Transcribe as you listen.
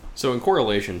So in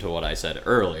correlation to what I said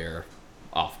earlier,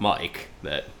 off mic,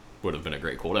 that would have been a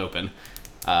great cold open,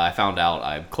 I found out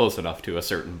I'm close enough to a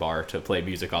certain bar to play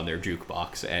music on their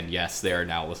jukebox, and yes, they are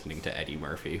now listening to Eddie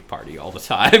Murphy Party all the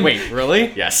time. Wait,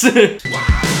 really? Yes.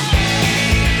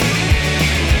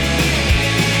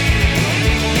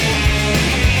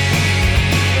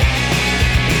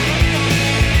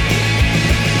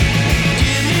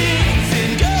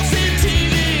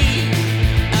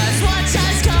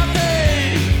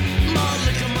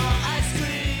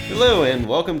 Hello, and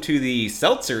welcome to the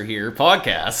Seltzer Here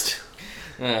podcast.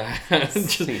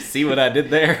 Just see what I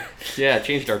did there? Yeah,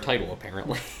 changed our title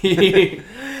apparently.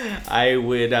 I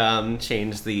would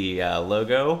change the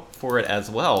logo for it as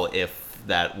well if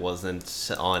that wasn't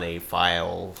on a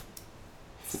file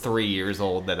 3 years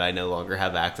old that I no longer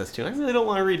have access to. I really don't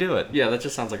want to redo it. Yeah, that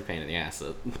just sounds like a pain in the ass.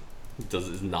 That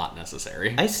is not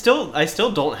necessary. I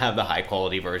still don't have the high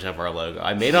quality version of our logo.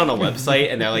 I made it on a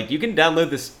website, and they're like, you can download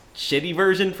this shitty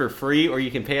version for free, or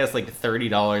you can pay us like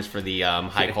 $30 for the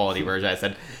high quality version. I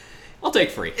said, I'll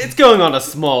take free. it's going on a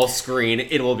small screen.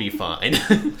 It will be fine.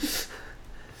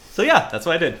 So yeah, that's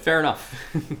what I did. Fair enough.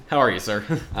 How are you, sir?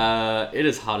 It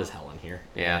is hot as hell in here.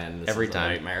 Yeah, and this every is a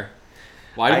time. nightmare.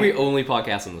 Why do we only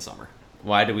podcast in the summer?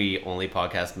 Why do we only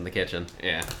podcast in the kitchen?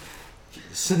 Yeah.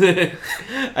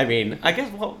 I mean, I guess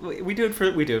we do it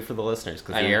for the listeners,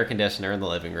 because the air conditioner in the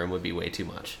living room would be way too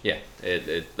much. Yeah,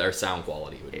 our sound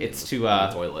quality would be It's in too the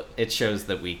toilet. It shows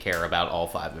that we care about all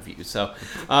 5 of you. So,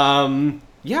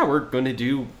 yeah, we're going to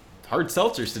do hard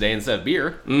seltzers today instead of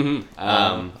beer.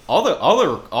 Mm-hmm.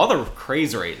 All the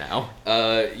craze right now.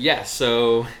 Yeah.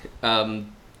 So,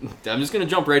 I'm just gonna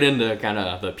jump right into kind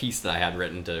of the piece that I had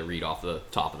written to read off the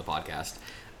top of the podcast.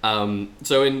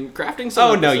 So in crafting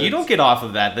some No, episodes- you don't get off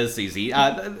of that this easy.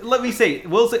 Let me say,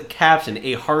 Will's caption,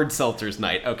 a hard seltzers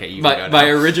night. Okay, you can go now. My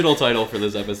original title for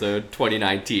this episode,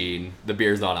 2019, the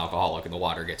beer's non-alcoholic and the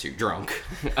water gets you drunk.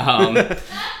 So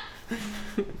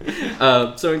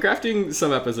in crafting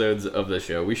some episodes of the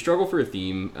show, we struggle for a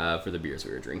theme for the beers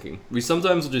we were drinking. We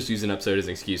sometimes will just use an episode as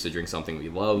an excuse to drink something we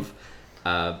love.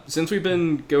 Since we've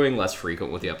been going less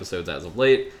frequent with the episodes as of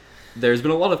late, there's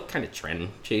been a lot of kind of trend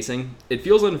chasing. It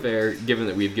feels unfair given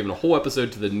that we've given a whole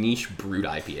episode to the niche brewed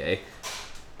IPA,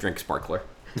 drink sparkler,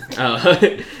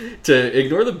 to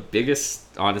ignore the biggest,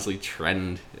 honestly,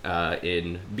 trend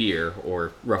in beer,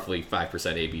 or roughly 5%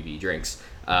 ABV drinks,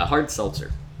 hard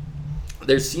seltzer.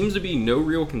 There seems to be no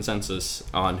real consensus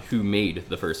on who made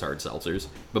the first hard seltzers,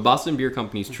 but Boston Beer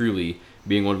Company's Truly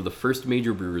being one of the first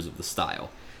major brewers of the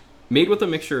style. Made with a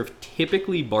mixture of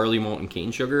typically barley malt and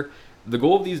cane sugar, the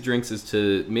goal of these drinks is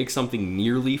to make something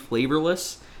nearly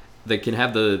flavorless that can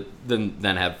have then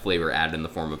have flavor added in the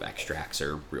form of extracts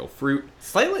or real fruit.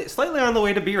 Slightly on the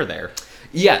way to beer there.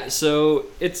 Yeah, so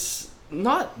it's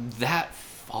not that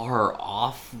far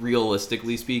off,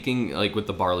 realistically speaking. Like with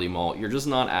the barley malt, you're just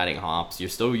not adding hops.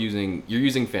 You're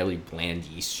using fairly bland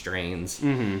yeast strains.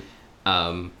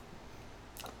 Mm-hmm.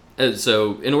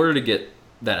 So in order to get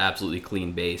that absolutely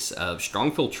clean base,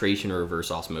 strong filtration or reverse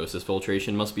osmosis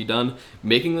filtration must be done,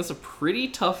 making this a pretty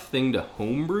tough thing to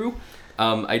homebrew.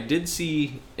 I did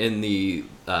see in the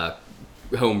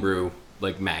homebrew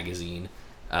magazine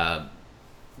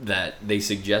that they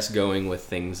suggest going with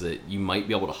things that you might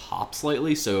be able to hop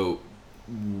slightly, so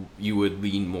you would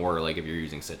lean more, like if you're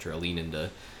using Citra, lean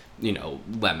into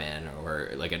lemon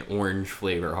or like an orange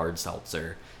flavor hard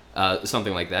seltzer.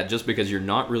 Something like that, just because you're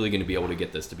not really going to be able to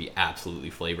get this to be absolutely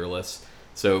flavorless.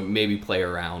 So maybe play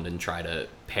around and try to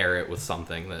pair it with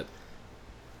something that,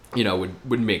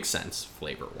 would make sense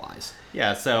flavor-wise.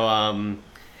 Yeah, so,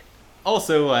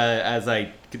 also, as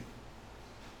I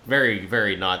very,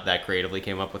 very not that creatively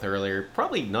came up with earlier,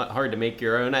 probably not hard to make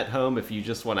your own at home if you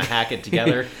just want to hack it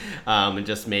together, and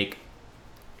just make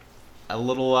a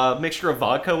little mixture of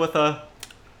vodka with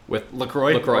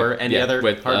LaCroix or any other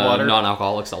with hard water,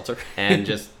 non-alcoholic seltzer, and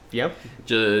just work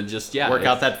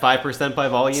out that 5% by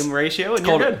volume ratio, and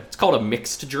you're good. It's called a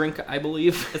mixed drink, I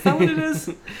believe. Is that what it is?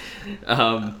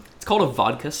 It's called a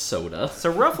vodka soda.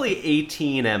 So roughly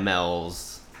 18 mLs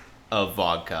of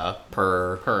vodka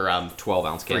per 12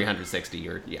 ounce can, 360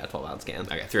 or 12 ounce can.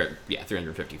 Okay,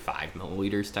 355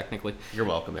 milliliters technically. You're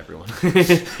welcome, everyone.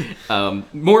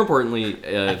 More importantly,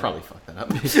 I probably fucked that up.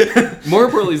 More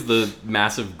importantly is the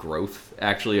massive growth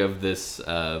actually of this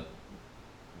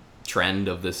trend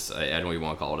of this, I don't even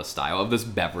want to call it a style, of this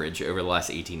beverage over the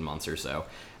last 18 months or so.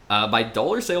 By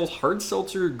dollar sales, hard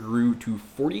seltzer grew to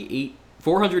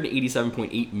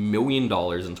 $487.8 million in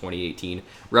 2018,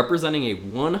 representing a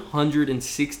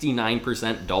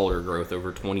 169% dollar growth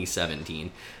over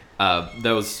 2017.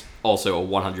 That was also a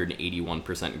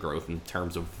 181% growth in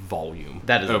terms of volume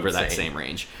That is over insane. that same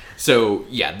range. So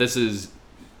yeah, this is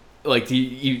like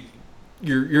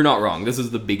you're not wrong. This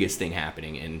is the biggest thing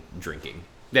happening in drinking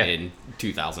in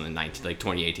 2019, like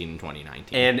 2018 and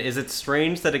 2019. And is it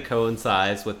strange that it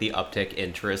coincides with the uptick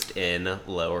interest in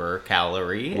lower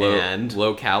calorie and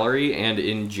low calorie, and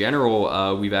in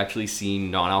general, we've actually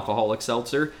seen non-alcoholic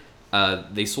seltzer.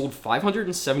 They sold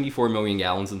 574 million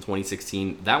gallons in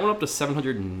 2016. That went up to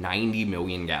 790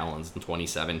 million gallons in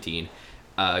 2017.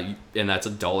 And that's a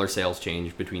dollar sales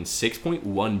change between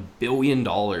 $6.1 billion in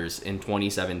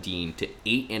 2017 to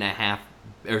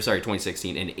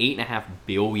 2016 and 8.5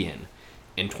 billion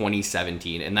in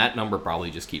 2017. And that number probably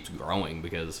just keeps growing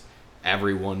because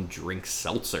everyone drinks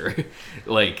seltzer.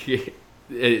 Like,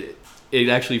 it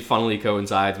actually funnily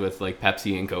coincides with like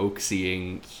Pepsi and Coke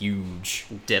seeing huge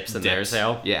dips in their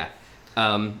sale. Yeah.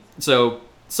 So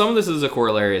some of this is a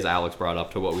corollary, as Alex brought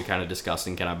up, to what we kind of discussed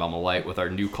in Can I Bum a Light with our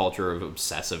new culture of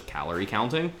obsessive calorie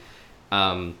counting.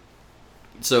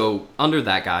 So under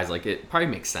that, guys, like, it probably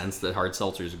makes sense that hard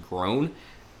seltzer's grown.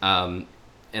 And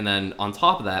then on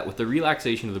top of that, with the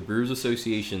relaxation of the Brewers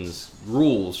Association's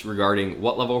rules regarding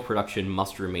what level of production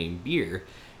must remain beer,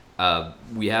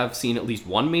 we have seen at least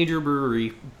one major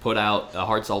brewery put out a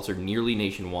hard seltzer nearly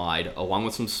nationwide, along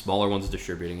with some smaller ones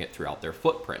distributing it throughout their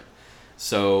footprint.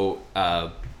 So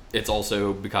it's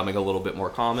also becoming a little bit more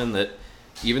common that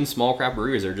even small craft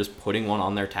breweries are just putting one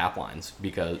on their tap lines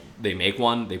because they make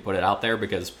one, they put it out there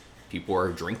because people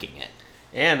are drinking it.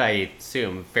 And I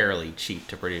assume fairly cheap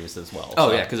to produce as well. Oh,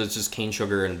 so. Yeah, because it's just cane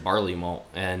sugar and barley malt,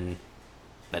 and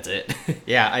that's it.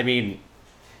 Yeah, I mean...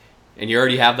 And you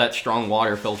already have that strong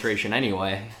water filtration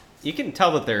anyway. You can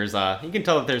tell that there's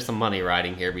some money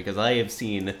riding here because I have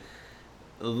seen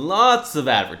lots of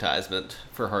advertisement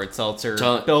for hard seltzer,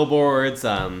 billboards.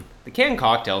 The canned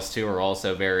cocktails too are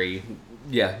also very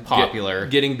popular,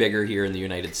 getting bigger here in the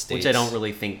United States, which I don't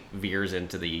really think veers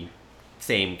into the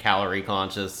same calorie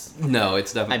conscious. No,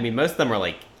 it's definitely. I mean, most of them are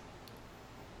like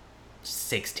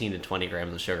 16 to 20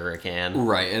 grams of sugar a can.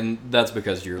 Right, and that's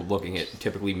because you're looking at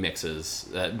typically mixers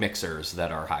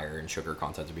that are higher in sugar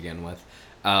content to begin with.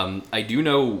 I do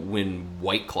know when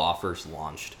White Claw first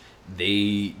launched,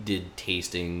 they did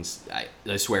tastings,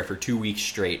 I swear, for 2 weeks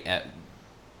straight at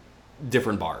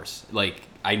different bars. Like,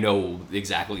 I know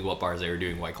exactly what bars they were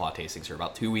doing White Claw tastings for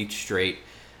about 2 weeks straight.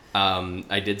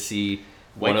 I did see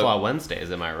White Claw Wednesdays,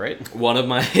 am I right? One of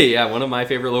my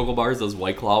favorite local bars does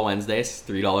White Claw Wednesdays,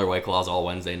 $3 White Claws all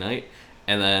Wednesday night.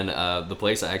 And then the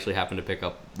place I actually happened to pick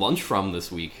up lunch from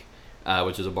this week,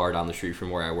 which is a bar down the street from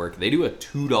where I work, they do a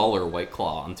 $2 White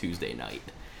Claw on Tuesday night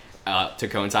to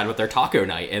coincide with their taco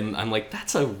night. And I'm like,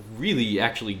 that's a really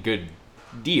actually good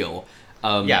deal.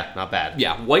 Yeah, not bad.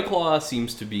 Yeah, White Claw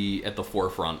seems to be at the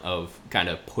forefront of kind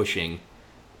of pushing,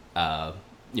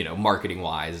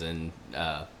 marketing-wise and...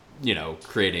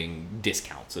 creating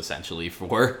discounts essentially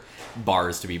for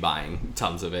bars to be buying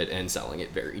tons of it and selling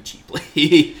it very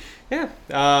cheaply.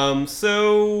 Yeah.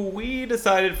 So we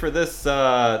decided for this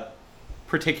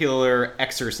particular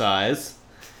exercise,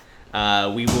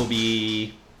 we will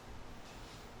be...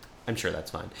 I'm sure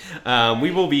that's fine. We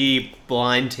will be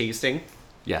blind tasting.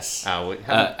 Yes.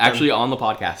 Actually on the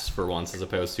podcast for once, as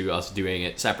opposed to us doing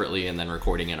it separately and then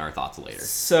recording in our thoughts later.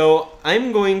 So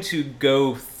I'm going to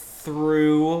go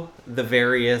through the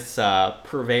various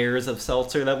purveyors of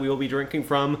seltzer that we will be drinking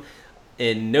from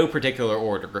in no particular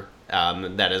order.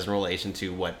 That is in relation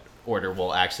to what order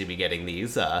we'll actually be getting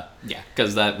these.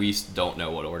 Because we don't know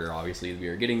what order, obviously, we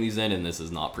are getting these in, and this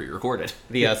is not pre-recorded.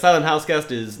 The Silent House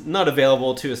guest is not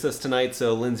available to assist tonight,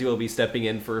 so Lindsay will be stepping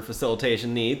in for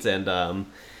facilitation needs, and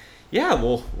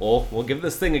we'll give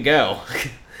this thing a go.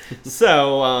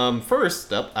 So,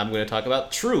 first up, I'm going to talk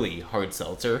about Truly Hard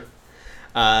Seltzer.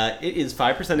 It is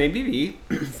 5%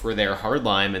 ABV for their hard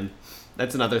lime, and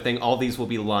that's another thing. All these will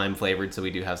be lime flavored, so we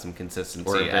do have some consistency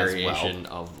or a as variation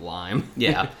well. of lime.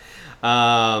 Yeah.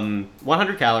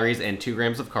 100 calories and 2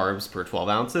 grams of carbs per 12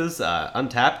 ounces.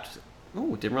 Untapped.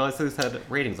 Oh, didn't realize those had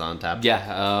ratings on Untapped.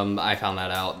 Yeah, I found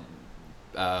that out.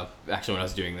 Actually, when I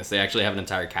was doing this, they actually have an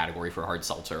entire category for hard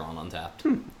seltzer on Untapped.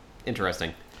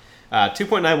 Interesting.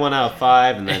 2.91 out of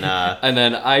 5, and then... and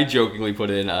then I jokingly put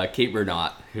in Kate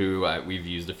Bernot, who we've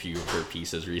used a few of her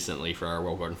pieces recently for our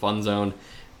World Garden Fun Zone.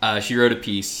 She wrote a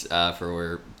piece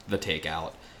for the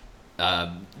Takeout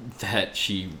that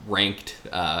she ranked,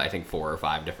 I think, 4 or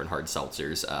 5 different hard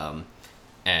seltzers,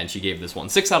 and she gave this one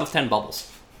 6 out of 10 bubbles.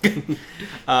 And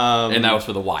that was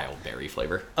for the wild berry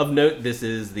flavor. Of note, this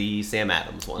is the Sam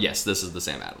Adams one. Yes, this is the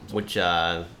Sam Adams one. Which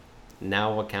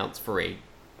now accounts for a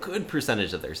good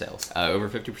percentage of their sales. Over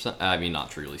 50%? I mean,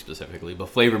 not truly specifically, but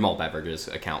flavored malt beverages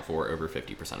account for over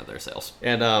 50% of their sales.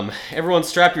 And everyone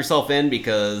strap yourself in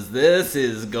because this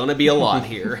is going to be a lot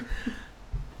here.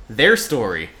 Their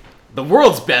story. The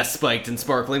world's best spiked and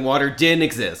sparkling water didn't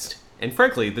exist. And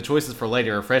frankly, the choices for light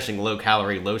and refreshing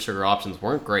low-calorie, low-sugar options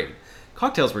weren't great.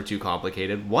 Cocktails were too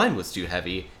complicated, wine was too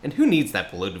heavy, and who needs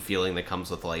that bloated feeling that comes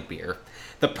with light beer?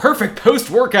 The perfect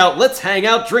post-workout let's hang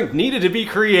out drink needed to be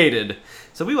created.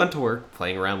 So we went to work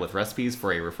playing around with recipes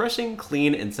for a refreshing,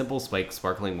 clean, and simple spiked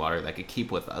sparkling water that could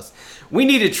keep with us. We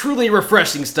needed truly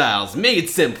refreshing styles, made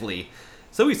simply.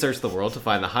 So we searched the world to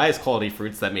find the highest quality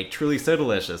fruits that make truly so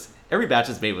delicious. Every batch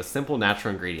is made with simple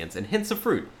natural ingredients and hints of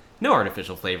fruit. No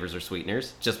artificial flavors or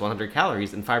sweeteners, just 100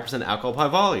 calories and 5% alcohol by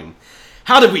volume.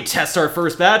 How did we test our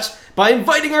first batch? By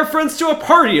inviting our friends to a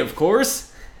party, of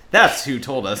course. That's who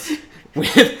told us.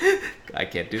 I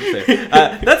can't do this there.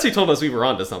 That's who told us we were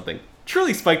onto something.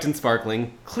 Truly spiked and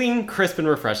sparkling, clean, crisp, and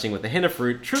refreshing with a hint of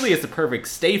fruit, truly is the perfect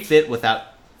stay fit without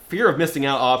fear of missing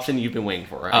out option you've been waiting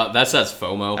for, right? That says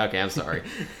FOMO. Okay, I'm sorry.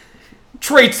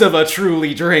 Traits of a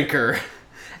truly drinker.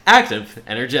 Active,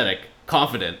 energetic,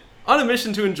 confident, on a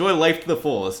mission to enjoy life to the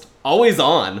fullest, always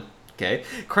on, okay?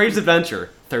 Craves adventure,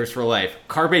 thirst for life,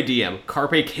 carpe diem,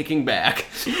 carpe kicking back.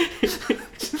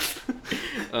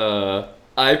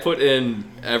 I put in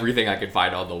everything I could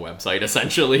find on the website,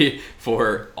 essentially,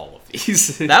 for all of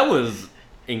these. That was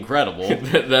incredible.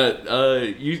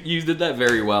 You did that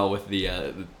very well with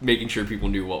the making sure people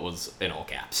knew what was in all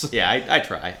caps. Yeah, I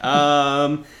try.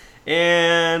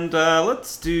 And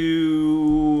let's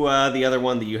do the other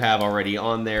one that you have already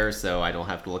on there, so I don't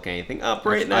have to look anything up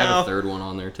right now. I have a third one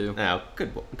on there too. Oh,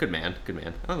 good man.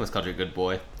 I almost called you a good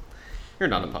boy. You're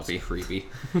not a puppy. It's creepy.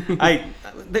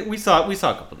 We saw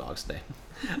a couple dogs today.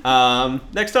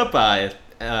 Next up,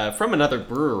 from another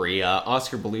brewery,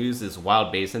 Oscar Blues is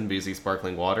Wild Basin Boozy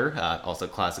Sparkling Water, also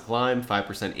classic lime, 5%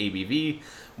 ABV,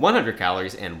 100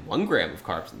 calories, and 1 gram of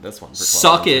carbs in this one.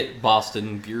 Suck it,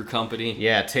 Boston Beer Company.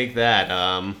 Yeah, take that.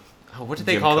 What did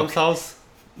they call themselves?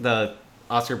 The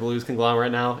Oscar Blues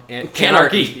conglomerate now?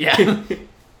 Canarchy. Yeah.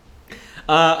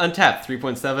 Untapped,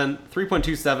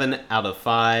 3.27 out of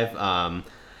 5.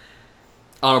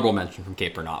 Honorable mention from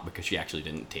Kate Bernot because she actually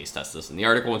didn't taste test this in the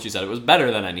article and she said it was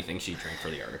better than anything she drank for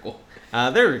the article.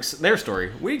 Their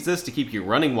story. We exist to keep you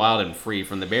running wild and free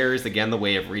from the barriers that get in the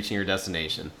way of reaching your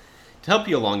destination. To help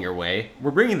you along your way, we're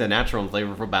bringing the natural and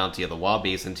flavorful bounty of the Wild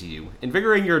Basin to you,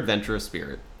 invigorating your adventurous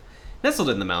spirit.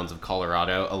 Nestled in the mountains of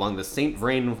Colorado, along the St.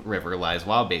 Vrain River lies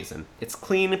Wild Basin. It's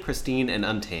clean, pristine, and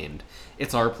untamed.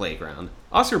 It's our playground.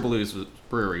 Oscar Blues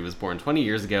Brewery was born 20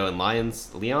 years ago in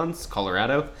Lyons,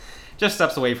 Colorado, just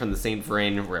steps away from the St.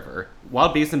 Vrain River.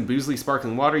 Wild Basin Boozley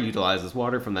Sparkling Water utilizes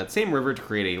water from that same river to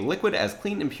create a liquid as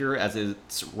clean and pure as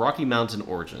its Rocky Mountain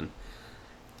origin.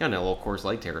 Got a little Coors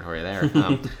Light territory there.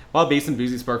 Wild Basin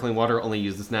Boozy Sparkling Water only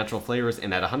uses natural flavors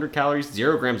and at 100 calories,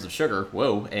 0 grams of sugar,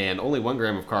 and only 1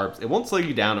 gram of carbs, it won't slow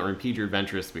you down or impede your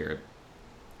adventurous spirit.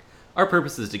 Our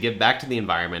purpose is to give back to the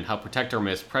environment, help protect our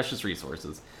most precious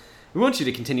resources. We want you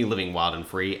to continue living wild and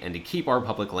free, and to keep our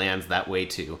public lands that way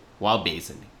too. Wild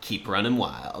Basin, keep running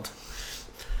wild.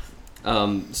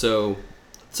 So,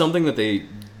 something that they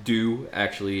do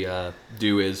actually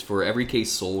do is for every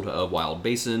case sold of Wild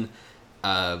Basin,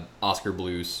 Oscar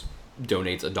Blues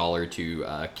donates $1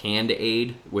 to Canned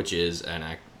Aid, which is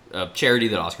a charity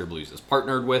that Oscar Blues is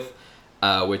partnered with,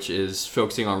 which is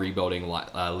focusing on rebuilding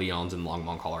Lyons and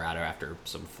Longmont, Colorado after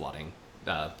some flooding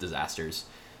disasters.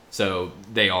 So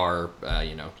they are,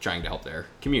 trying to help their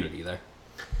community there.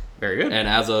 Very good. And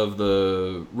as of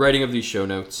the writing of these show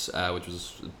notes, which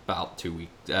was about 2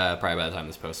 weeks, probably by the time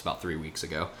this posts, about 3 weeks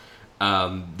ago,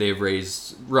 they've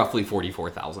raised roughly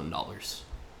 $44,000.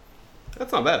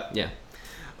 That's not bad. Yeah.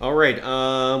 All right.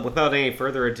 Without any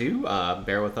further ado,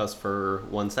 bear with us for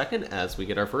 1 second as we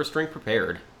get our first drink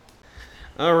prepared.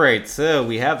 All right. So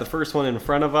we have the first one in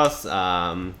front of us.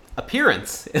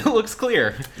 Appearance. It looks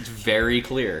clear. It's very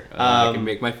clear. I can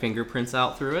make my fingerprints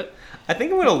out through it. I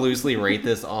think I'm going to loosely rate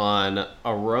this on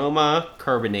aroma,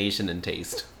 carbonation, and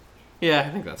taste. Yeah, I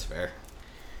think that's fair.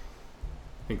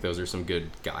 I think those are some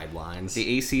good guidelines.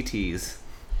 The ACTs.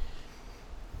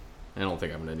 I don't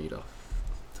think I'm going to need a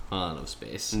ton of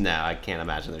space. No, I can't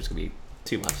imagine there's going to be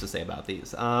too much to say about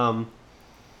these.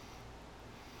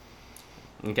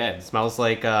 Okay, it smells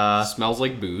like... Smells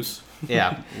like booze.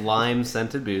 Yeah,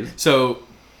 lime-scented booze. So,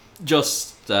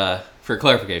 just for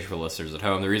clarification for listeners at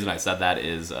home, the reason I said that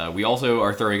is we also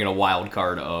are throwing in a wild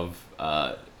card of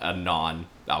a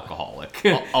non-alcoholic.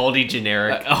 Aldi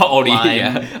generic. Aldi, lime,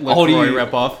 yeah. LaCroix Aldi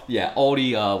ripoff. Yeah,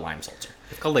 Aldi lime seltzer.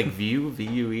 called like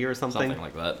VUE or something. Something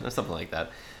like that. Or something like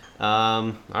that.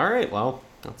 All right, well,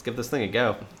 let's give this thing a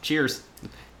go. Cheers.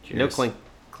 Cheers. No clink.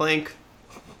 Clink.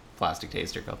 Plastic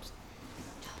taster cups.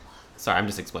 Sorry, I'm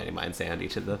just explaining my insanity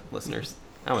to the listeners.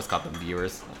 I almost called them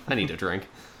viewers. I need a drink.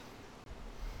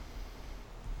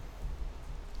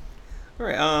 All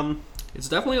right, It's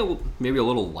definitely maybe a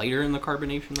little lighter in the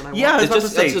carbonation than I want. Yeah, I was it's about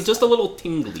just, to say. it's just a little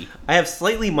tingly. I have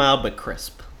slightly mild but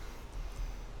crisp.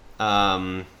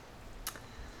 As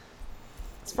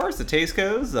far as the taste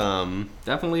goes,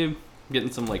 Definitely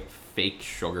getting some like fake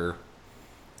sugar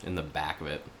in the back of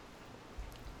it.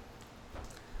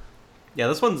 yeah,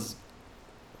 this one's...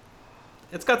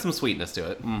 It's got some sweetness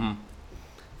to it. Mm-hmm.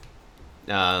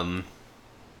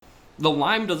 The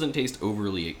lime doesn't taste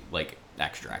overly like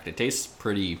extract. It tastes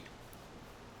pretty.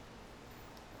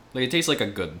 Like it tastes like a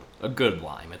good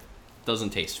lime. It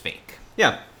doesn't taste fake.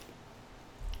 Yeah.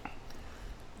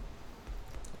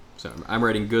 So I'm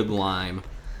writing good lime,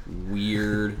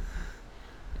 weird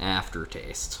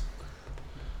aftertaste.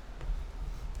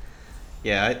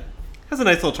 Yeah, it has a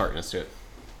nice little tartness to it.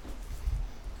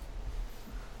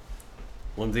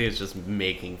 Lindsay is just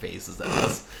making faces at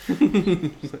us.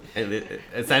 And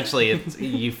essentially, it's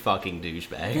you fucking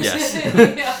douchebags. Yes.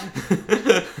 Yeah.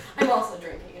 I'm also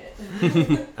drinking it.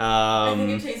 I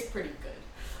think it tastes pretty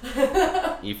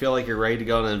good. You feel like you're ready to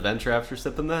go on an adventure after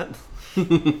sipping that?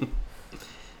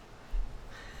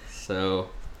 So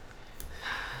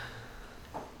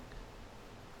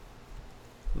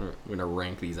I'm gonna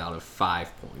rank these out of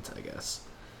 5 points, I guess.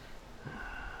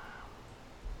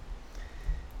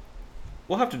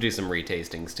 We'll have to do some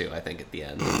retastings too, I think, at the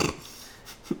end.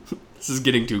 This is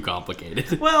getting too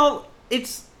complicated. Well,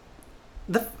 it's...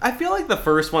 I feel like the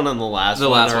first one and the last The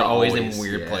one last are one always always, in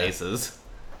weird yeah. places.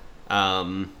 Oh,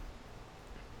 some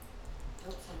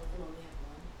of them only have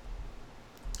one.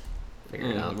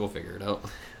 Figure it out. We'll figure it out.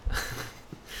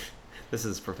 This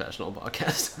is professional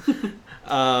podcast.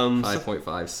 5.5,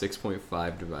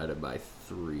 6.5 divided by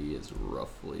 3 is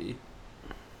roughly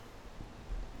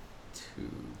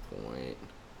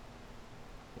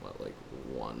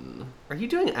 1. Are you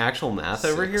doing actual math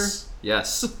over here?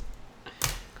 Yes.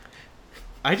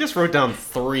 I just wrote down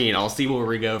 3, and I'll see where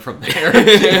we go from there.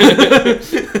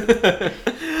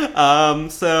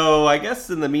 So I guess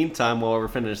in the meantime, while we're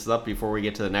finishing this up before we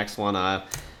get to the next one,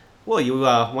 you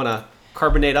want to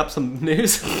carbonate up some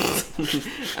news?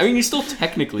 I mean, you still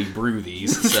technically brew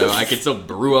these, so I could still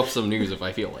brew up some news if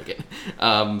I feel like it.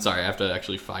 Sorry, I have to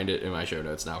actually find it in my show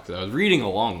notes now, because I was reading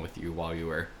along with you while you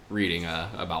were reading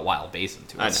about Wild Basin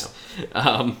to us.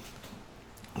 I know.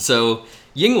 So,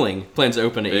 Yingling plans to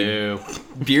open a Boo.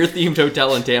 beer-themed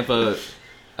hotel in Tampa.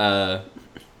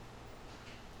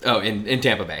 In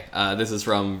Tampa Bay. This is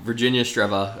from Virginia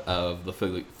Streva of the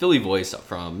Philly Voice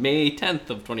from May 10th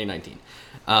of 2019.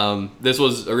 This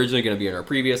was originally going to be in our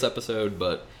previous episode,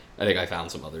 but I think I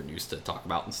found some other news to talk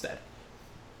about instead.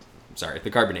 Sorry,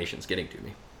 the carbonation's getting to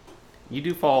me. You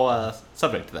do fall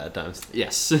subject to that at times.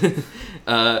 Yes.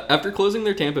 After closing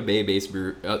their Tampa-based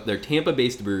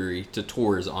brewery to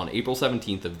tours on April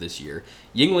 17th of this year,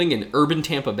 Yingling and Urban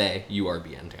Tampa Bay,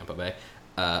 URBN Tampa Bay,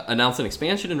 announced an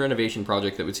expansion and renovation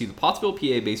project that would see the Pottsville,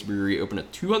 PA-based brewery open a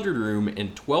 200-room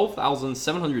and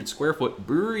 12,700 square foot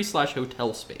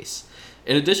brewery/hotel space.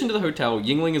 In addition to the hotel,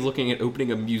 Yingling is looking at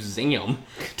opening a museum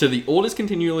to the oldest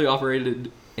continually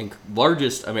operated and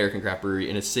largest American craft brewery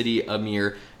in a city a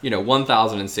mere,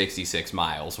 1,066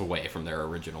 miles away from their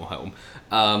original home.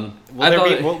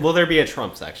 Will there be a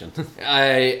Trump section?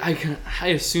 I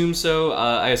assume so.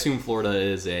 I assume Florida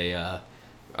is a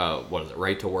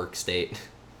right to work state,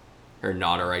 or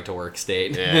not a right to work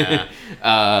state. Yeah.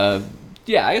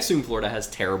 Yeah, I assume Florida has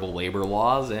terrible labor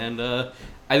laws, and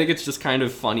I think it's just kind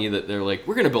of funny that they're like,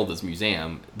 we're going to build this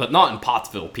museum, but not in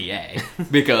Pottsville, PA,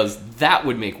 because that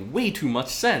would make way too much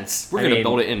sense. We're going to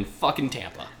build it in fucking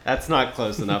Tampa. That's not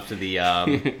close enough to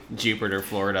the Jupiter,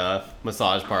 Florida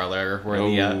massage parlor where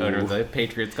the owner of the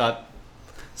Patriots got...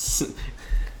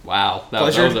 Wow, that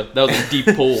was a deep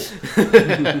pull.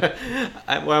 Why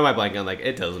am I blanking on,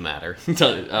 it doesn't matter.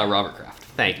 Robert Kraft.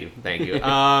 Thank you.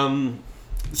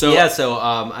 So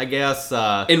I guess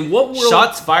in what world,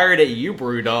 shots fired at you,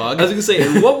 Brewdog. I was gonna say,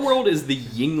 in what world is the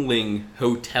Yingling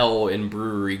Hotel and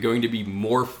Brewery going to be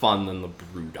more fun than the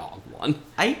Brewdog one?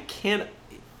 I can't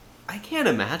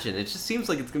imagine. It just seems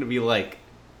like it's gonna be It's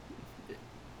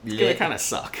gonna kind of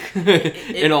suck.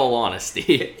 In all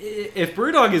honesty, if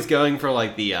Brewdog is going for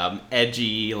the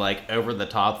edgy, over the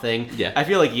top thing, yeah. I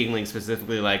feel like Yingling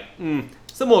specifically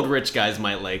some old rich guys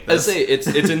might like I this. say it's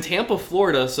in Tampa,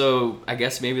 Florida, so I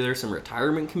guess maybe there's some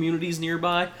retirement communities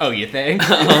nearby. Oh, you think?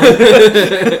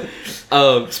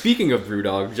 Speaking of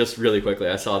BrewDog, just really quickly,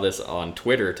 I saw this on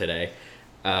Twitter today.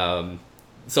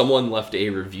 Someone left a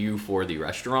review for the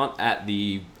restaurant at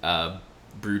the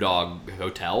BrewDog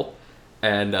Hotel,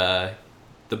 and the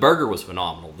burger was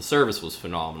phenomenal. The service was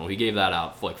phenomenal. He gave that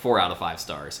out like 4 out of 5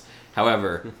 stars.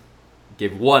 However,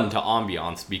 gave 1 to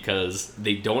ambiance because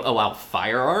they don't allow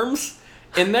firearms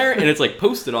in there, and it's like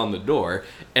posted on the door.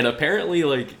 And apparently,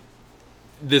 like,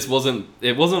 it wasn't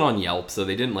on Yelp, so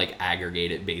they didn't like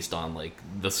aggregate it based on like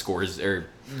the scores or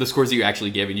the scores that you actually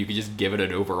give, and you could just give it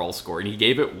an overall score. And he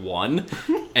gave it 1,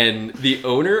 and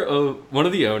one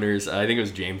of the owners, I think it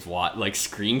was James Watt, like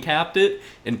screen capped it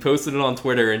and posted it on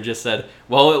Twitter and just said,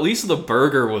 "Well, at least the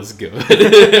burger was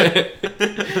good."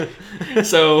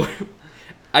 So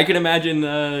I can imagine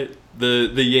the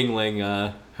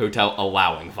Yingling hotel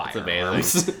allowing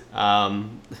firearms. It's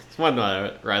amazing. It's one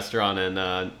restaurant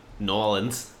in New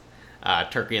Orleans,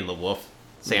 Turkey and the Wolf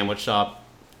sandwich shop.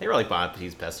 They were like Bon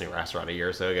Appetit's best new restaurant a year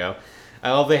or so ago.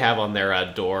 I love they have on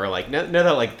their door, like, know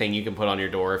that like thing you can put on your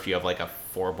door if you have like a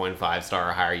 4.5 star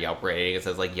or higher Yelp rating. It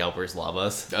says like Yelpers love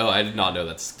us. Oh, I did not know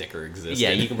that sticker existed.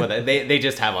 Yeah, you can put that. They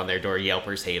just have on their door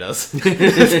Yelpers hate us.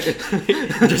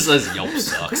 It just says Yelp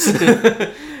sucks.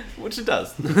 Which it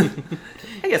does.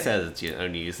 I guess it has its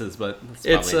own uses, but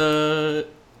it's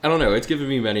I don't know. It's given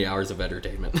me many hours of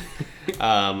entertainment.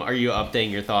 Are you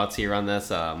updating your thoughts here on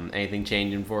this? Anything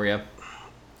changing for you?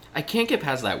 I can't get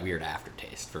past that weird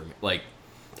aftertaste for me. Like,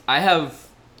 I have,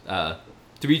 to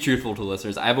be truthful to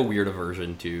listeners, I have a weird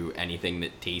aversion to anything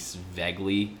that tastes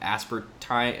vaguely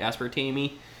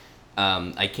aspartame-y.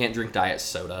 I can't drink diet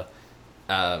soda.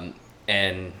 And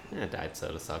Diet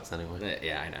soda sucks anyway.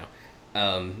 Yeah, I know.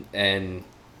 And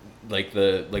like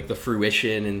the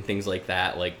fruition and things like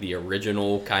that, like the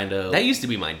original kind of. That used to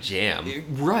be my jam.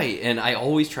 Right, and I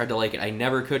always tried to like it. I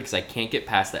never could because I can't get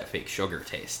past that fake sugar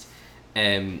taste.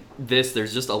 And there's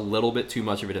just a little bit too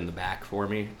much of it in the back for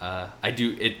me.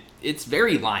 It's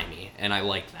very limey, and I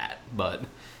like that. But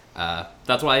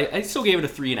that's why I still gave it a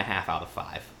 3.5 out of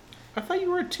 5. I thought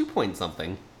you were a 2 point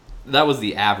something. That was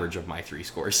the average of my 3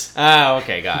 scores. Oh,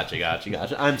 okay,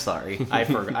 gotcha. I'm sorry. I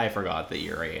forgot that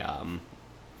you're a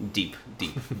deep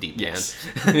Yes.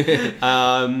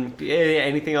 man.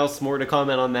 Anything else more to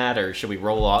comment on that, or should we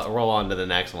roll on to the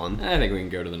next one? I think we can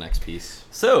go to the next piece.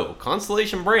 So,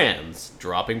 Constellation Brands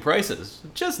dropping prices,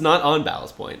 just not on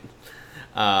Ballast Point.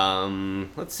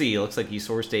 Let's see. Looks like you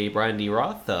sourced a Brian D.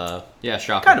 Roth. Yeah,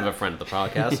 shocking. Kind of a friend of the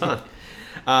podcast, huh?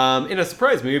 In a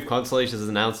surprise move, Constellation has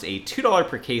announced a $2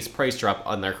 per case price drop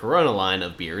on their Corona line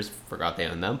of beers. Forgot they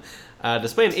own them.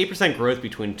 Despite an 8% growth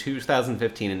between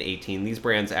 2015 and 18, these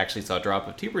brands actually saw a drop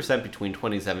of 2% between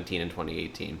 2017 and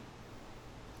 2018.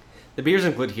 The beers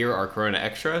included here are Corona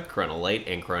Extra, Corona Light,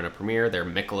 and Corona Premier, their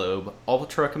Michelob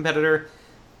Ultra competitor.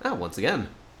 Once again,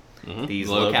 these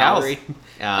low calorie.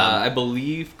 I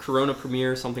believe Corona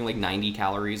Premier is something like 90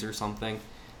 calories or something.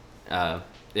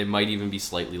 It might even be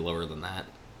slightly lower than that.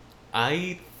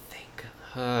 I think,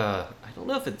 I don't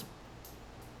know if it's,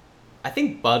 I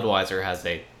think Budweiser has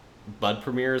a Bud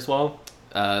Premier as well.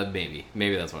 Maybe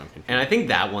that's what I'm confused. And I think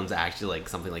that one's actually like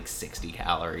something like 60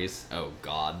 calories. Oh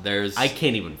God, I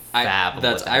can't even fathom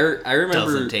what that I remember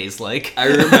doesn't taste like. I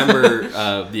remember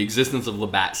the existence of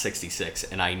Labatt 66,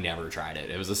 and I never tried it.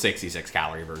 It was a 66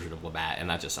 calorie version of Labatt, and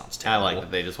that just sounds I terrible. like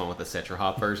that they just went with the Citra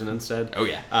Hop version instead. Oh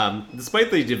yeah.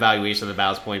 Despite the devaluation of the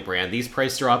Ballast Point brand, these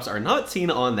price drops are not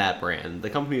seen on that brand. The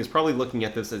company is probably looking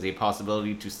at this as a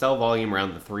possibility to sell volume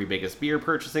around the 3 biggest beer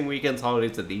purchasing weekends,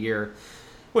 holidays of the year,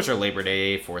 which are Labor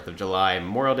Day, 4th of July, and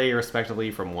Memorial Day,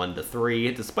 respectively, from 1 to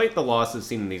 3. Despite the losses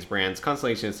seen in these brands,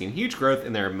 Constellation has seen huge growth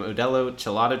in their Modelo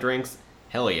Chelada drinks.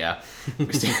 Hell yeah.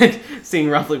 Seeing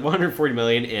roughly $140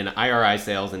 million in IRI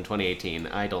sales in 2018.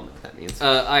 I don't know what that means.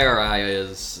 IRI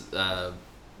is a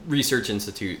research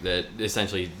institute that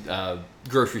essentially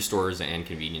grocery stores and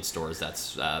convenience stores,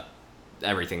 that's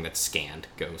everything that's scanned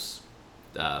goes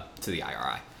to the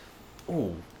IRI.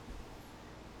 Oh.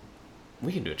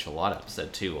 We can do a Chelada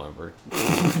episode too, whenever.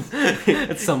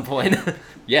 At some point.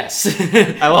 Yes.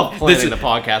 I love planning the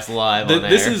podcast live on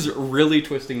This air. is really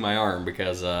twisting my arm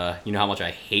because you know how much I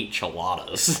hate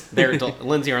Cheladas.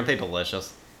 Lindsay, aren't they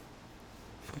delicious?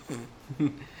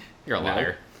 You're a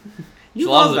liar.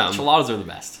 Cheladas are the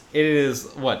best. It is,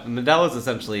 what? Modelo's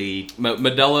essentially...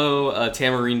 Modelo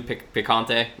Tamarine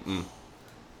Picante.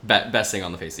 Best thing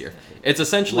on the face of the earth. It's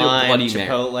essentially lime, a Bloody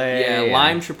chipotle, Mary. Yeah,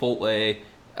 lime, chipotle,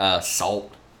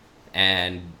 salt,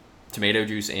 and tomato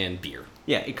juice and beer.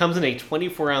 Yeah, it comes in a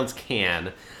 24-ounce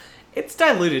can, It's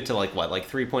diluted to like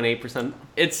 3.8%?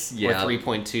 It's Or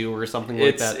 3.2 or something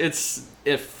like that. It's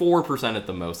at 4% at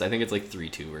the most. I think it's like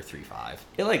 3.2 or 3.5.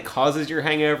 It like causes your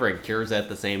hangover and cures at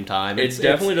the same time. It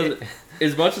definitely doesn't.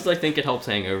 As much as I think it helps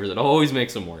hangovers, it always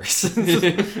makes them worse.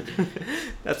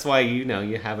 That's why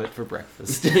you have it for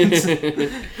breakfast.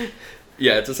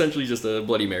 Yeah, it's essentially just a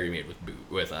Bloody Mary made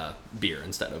with beer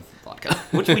instead of vodka,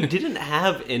 Which we didn't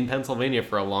have in Pennsylvania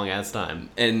for a long ass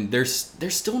time. And they're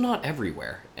still not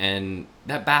everywhere, and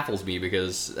that baffles me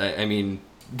because I mean,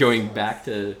 going back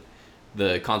to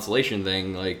the Constellation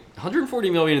thing, like 140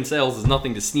 million in sales is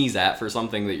nothing to sneeze at for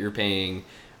something that you're paying.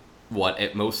 What,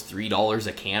 at most $3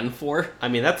 a can for? I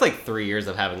mean, that's like 3 years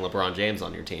of having LeBron James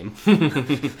on your team.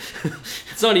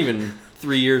 It's not even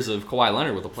 3 years of Kawhi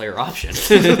Leonard with a player option.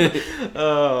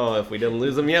 Oh, if we didn't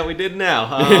lose him yet, we did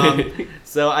now.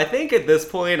 So I think at this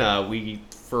point,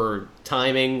 for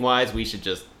timing wise, we should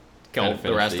just go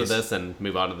the rest of this and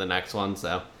move on to the next one.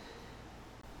 So,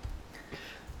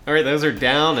 all right, those are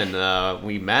down, and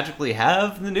we magically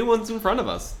have the new ones in front of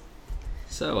us.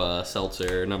 So,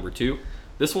 seltzer number 2.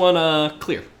 This one,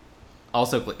 clear.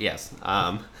 Also, yes.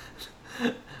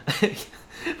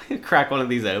 Crack one of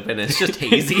these open, it's just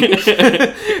hazy.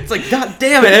 It's like, god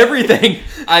damn it, everything.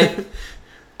 I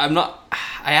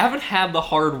haven't had the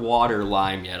hard water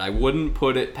lime yet. I wouldn't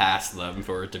put it past them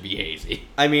for it to be hazy.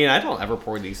 I mean, I don't ever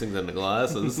pour these things into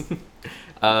glasses. Who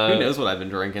knows what I've been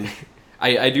drinking?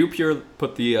 I do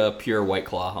put the pure White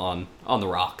Claw on the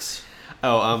rocks.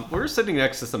 Oh, we were sitting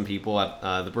next to some people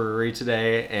at the brewery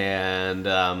today, and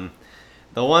it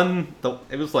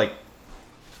was like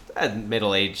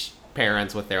middle-aged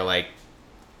parents with their like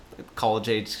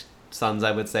college-age sons,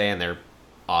 I would say, and they're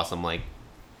awesome, like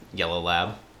yellow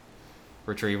lab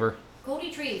retriever. Gold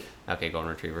retrieve. Okay, golden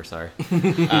retriever. Sorry.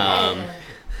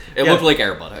 It looked like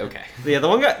Airbud. Okay. Yeah,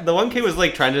 the one kid was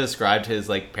like trying to describe to his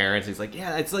like parents. He's like,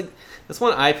 yeah, it's like this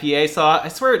one IPA I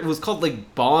swear it was called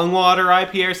like Bong Water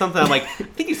IPA or something. I'm like, I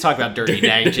think he's talking about Dirty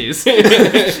Dang Juice.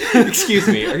 Excuse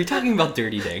me, are you talking about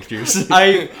Dirty Dank Juice?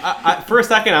 I for a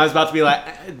second I was about to be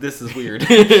like, this is weird.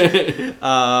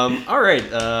 All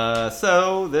right.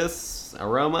 So this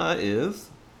aroma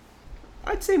is,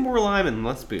 I'd say, more lime and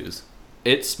less booze.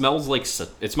 It smells like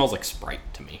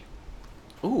Sprite to me.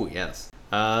 Ooh, yes.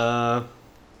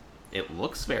 It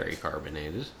looks very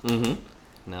carbonated. Mm-hmm.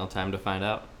 Now time to find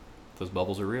out if those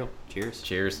bubbles are real. Cheers.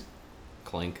 Cheers.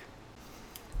 Clink.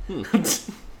 The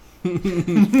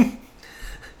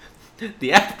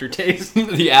aftertaste.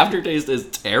 The aftertaste is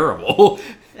terrible.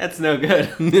 That's no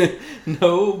good.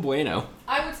 No bueno.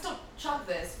 I would still chug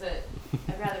this, but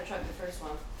I'd rather chug the first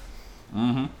one.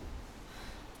 Mm-hmm.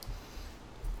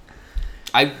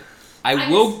 I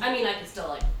can still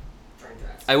like drink the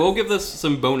rest. I will give this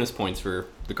some bonus points for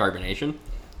the carbonation.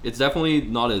 It's definitely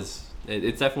not as.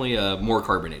 It's definitely more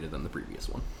carbonated than the previous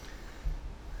one.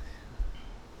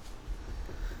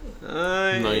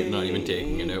 Not even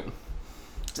taking a note.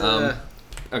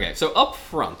 Okay, so up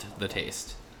front, the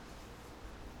taste.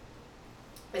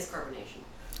 It's carbonation.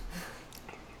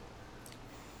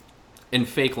 And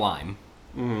fake lime.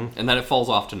 Mm-hmm. And then it falls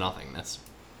off to nothingness.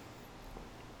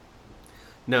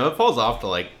 No, it falls off to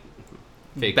like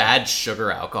fake bad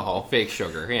sugar alcohol. Fake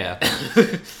sugar, yeah.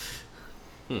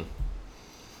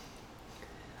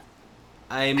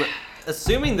 I'm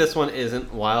assuming this one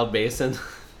isn't Wild Basin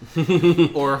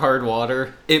or Hard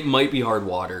Water. It might be Hard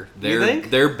Water. You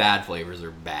think? Their bad flavors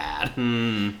are bad.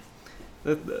 The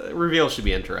reveal should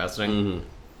be interesting.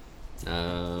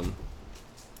 Mm-hmm.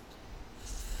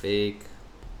 Fake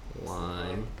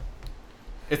lime.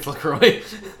 It's LaCroix.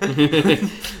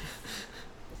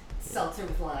 Seltzer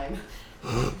with lime.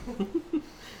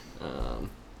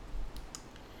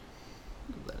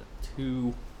 That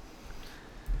 2.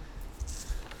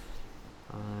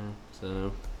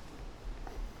 So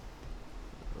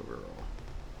overall,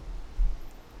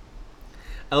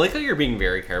 I like how you're being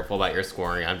very careful about your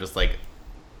scoring. I'm just like,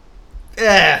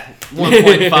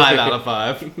 1.5 out of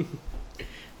 5.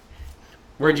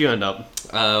 Where'd you end up?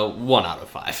 1 out of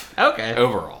 5. Okay.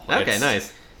 Overall. Okay,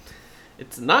 nice.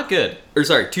 It's not good. Or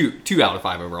sorry, 2 out of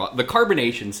 5 overall. The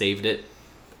carbonation saved it.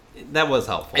 That was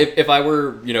helpful. If I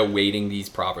were, weighting these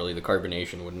properly, the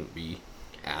carbonation wouldn't be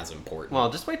as important. Well,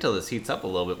 just wait till this heats up a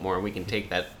little bit more, and we can taste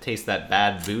that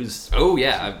bad booze. Oh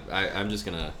yeah, I'm just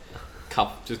gonna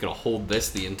hold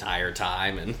this the entire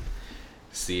time and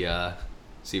see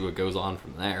what goes on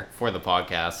from there for the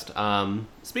podcast.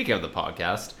 Speaking of the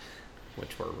podcast,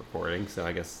 which we're recording, so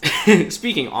I guess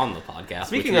speaking on the podcast.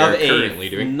 Speaking which of we are currently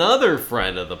doing, another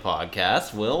friend of the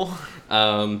podcast, Will.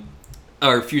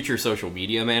 Our future social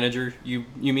media manager. You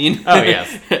mean? Oh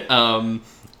yes.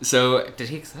 So did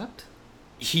he accept?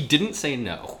 He didn't say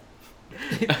no.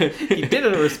 He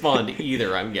didn't respond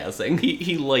either, I'm guessing.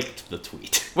 He liked the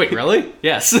tweet. Wait, really?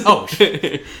 Yes. Oh,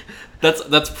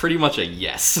 That's pretty much a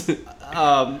yes.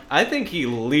 I think he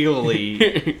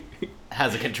legally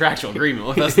has a contractual agreement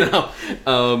with us now.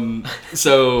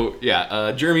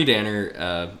 Jeremy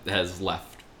Danner has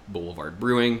left Boulevard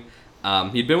Brewing.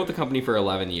 He'd been with the company for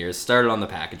 11 years, started on the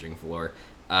packaging floor.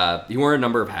 He wore a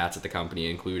number of hats at the company,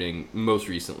 including, most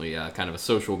recently, kind of a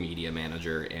social media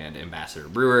manager and ambassador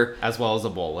brewer. As well as a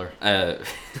bowler.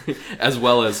 As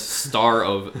well as star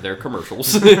of their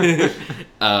commercials.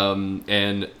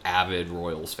 And avid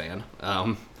Royals fan.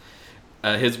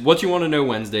 His What You Want to Know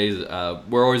Wednesdays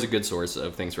were always a good source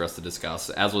of things for us to discuss,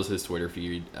 as was his Twitter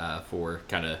feed for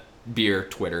kind of beer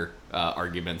Twitter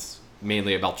arguments,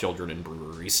 mainly about children and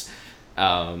breweries.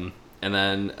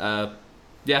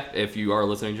 If you are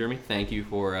listening, Jeremy, thank you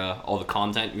for all the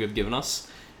content you have given us,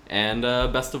 and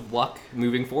best of luck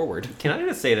moving forward. Can I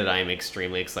just say that I am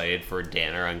extremely excited for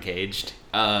Danner Uncaged?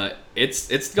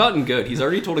 It's gotten good. He's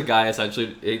already told a guy,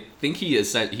 essentially, I think I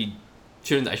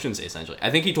shouldn't say essentially.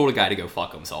 I think he told a guy to go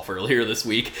fuck himself earlier this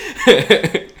week.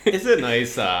 Is it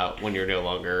nice when you're no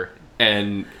longer...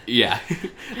 And, yeah.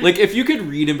 Like, if you could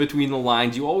read in between the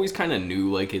lines, you always kind of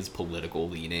knew, like, his political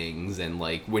leanings, and,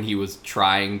 like, when he was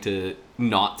trying to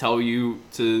not tell you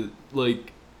to,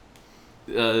 like,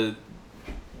 shove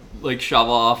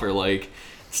off or, like,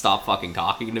 stop fucking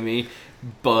talking to me.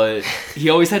 But he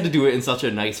always had to do it in such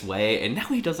a nice way, and now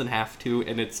he doesn't have to,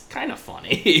 and it's kind of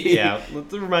funny. Yeah,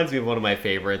 it reminds me of one of my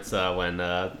favorites when,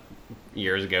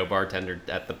 years ago, bartender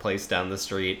at the place down the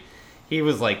street, he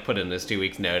was, like, put in his 2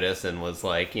 weeks notice and was,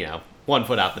 like, 1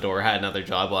 foot out the door, had another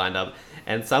job lined up,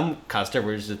 and some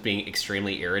customer was just being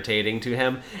extremely irritating to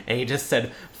him, and he just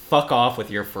said, "Fuck off with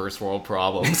your first world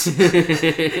problems."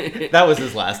 That was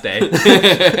his last day.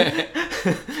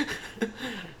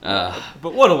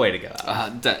 But what a way to go.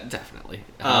 Definitely.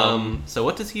 So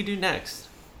what does he do next?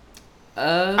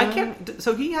 I can't...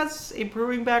 So he has a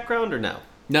brewing background or no?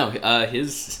 No,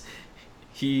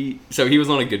 He was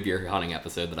on a Good Beer Hunting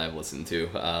episode that I've listened to.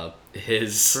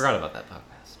 Forgot about that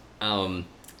podcast.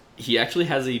 He actually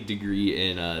has a degree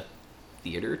in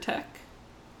theater tech.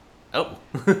 Oh.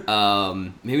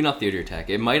 Maybe not theater tech.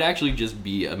 It might actually just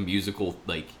be a musical.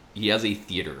 Like, he has a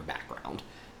theater background,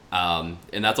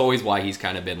 and that's always why he's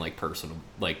kind of been like personal,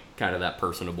 like kind of that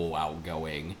personable,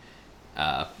 outgoing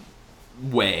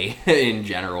way in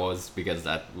general. Is because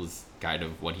that was kind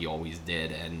of what he always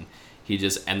did, and he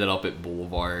just ended up at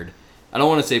Boulevard. I don't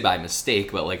want to say by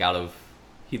mistake, but like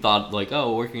he thought like,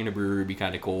 oh, working in a brewery would be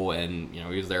kind of cool, and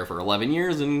he was there for 11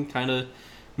 years and kind of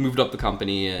moved up the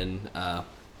company, and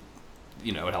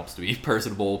it helps to be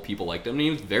personable. People liked him, and he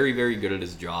was very, very good at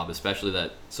his job, especially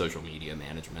that social media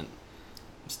management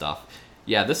stuff.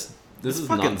 Yeah, this is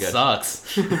fucking not good.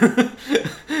 Sucks.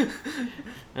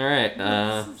 All right,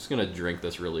 I'm just gonna drink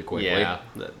this really quickly. Yeah.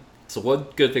 So one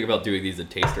good thing about doing these in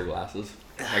taster glasses,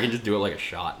 I can just do it like a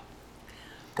shot.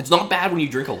 It's not bad when you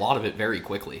drink a lot of it very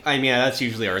quickly. I mean, that's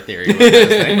usually our theory with those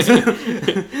things.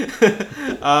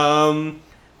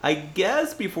 I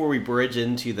guess before we bridge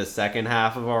into the second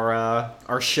half of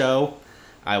our show,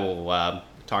 I will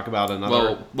talk about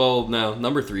another... Well, no.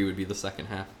 Number 3 would be the second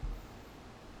half.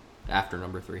 After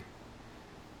number 3.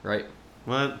 Right?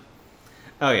 What?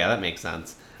 Oh, yeah, that makes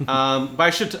sense. But I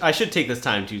should take this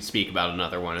time to speak about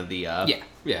another one of the...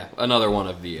 Yeah. Another one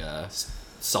of the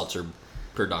seltzer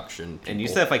production people. And you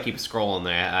said if I keep scrolling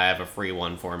there, I have a free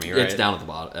one for me, right? It's down at the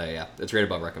bottom. Yeah, it's right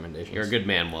above recommendations. You're a good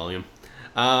man, William.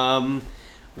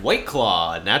 White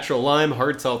Claw, natural lime,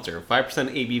 hard seltzer, 5%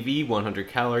 ABV, 100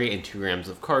 calorie, and 2 grams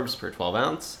of carbs per 12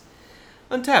 ounce.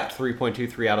 Untapped,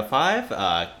 3.23 out of 5,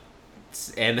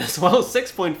 and as well as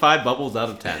 6.5 bubbles out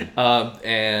of 10.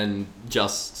 And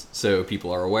just so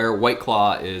people are aware, White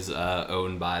Claw is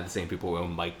owned by the same people who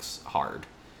own Mike's Hard,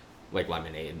 like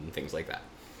lemonade and things like that.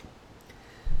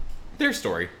 Their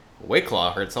story. White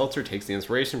Claw hard seltzer takes the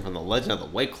inspiration from the legend of the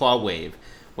White Claw wave,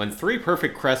 when 3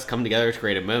 perfect crests come together to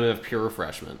create a moment of pure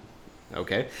refreshment.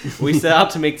 Okay. We set out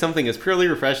to make something as purely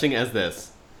refreshing as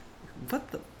this.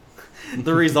 What the...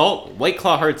 The result, White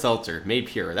Claw hard seltzer, made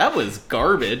pure. That was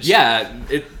garbage. Yeah,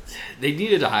 they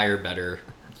needed to hire better.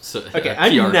 Okay, I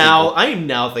am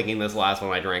now thinking this last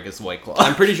one I drank is White Claw.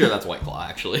 I'm pretty sure that's White Claw,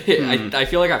 actually. I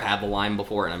feel like I've had the lime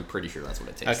before, and I'm pretty sure that's what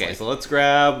it tastes like. Okay, so let's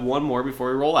grab one more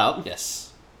before we roll out.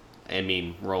 Yes. I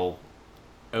mean, roll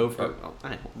over.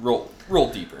 Roll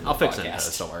deeper. I'll fix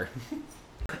it. Don't worry.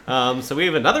 So we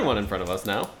have another one in front of us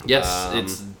now. Yes,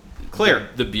 it's clear.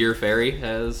 The Beer Fairy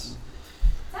has...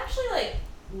 It's actually, like,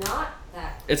 not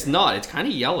that clear. It's not. It's kind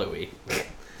of yellowy.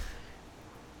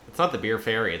 It's not the beer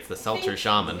fairy, it's the seltzer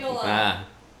shaman. Ah.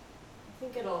 I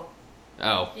think it'll...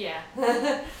 Oh. Yeah.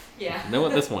 Yeah. Know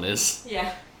what this one is.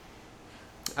 Yeah.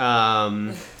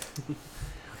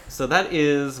 So that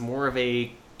is more of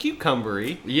a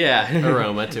cucumbery Yeah.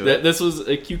 aroma to it. This was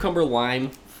a cucumber lime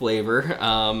flavor,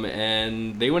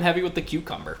 and they went heavy with the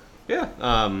cucumber. Yeah.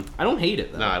 I don't hate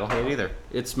it, though. No, I don't hate it either.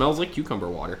 It smells like cucumber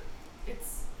water,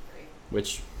 It's great.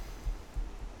 which,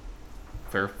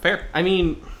 Fair. I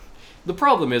mean, the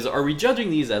problem is, are we judging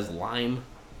these as lime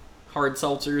hard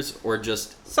seltzers or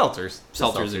just Seltzers.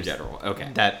 seltzers in general?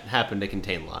 Okay. That happen to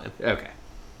contain lime. Okay.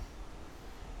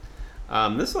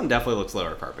 This one definitely looks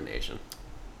lower carbonation.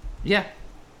 Yeah.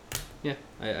 Yeah,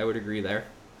 I would agree there.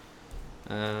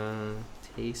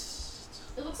 Taste.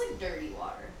 It looks like dirty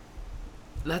water.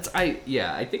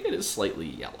 I think it is slightly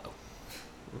yellow.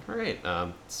 All right.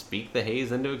 Speak the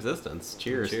haze into existence.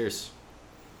 Cheers. Cheers.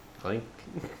 Clink.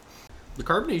 The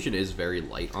carbonation is very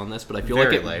light on this, but I feel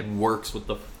Very like it light. works with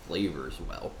the flavors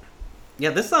well. Yeah,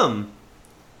 this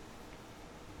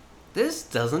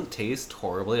doesn't taste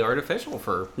horribly artificial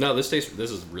for. No, this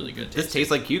is really good. This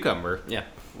tastes like cucumber. Yeah,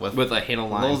 With a hint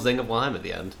of a little lime. zing of lime at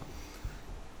the end.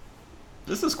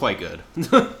 This is quite good.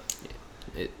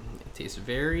 It tastes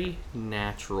very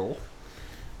natural.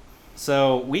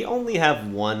 So we only have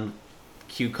one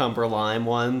cucumber lime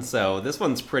one, so this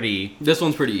one's pretty. This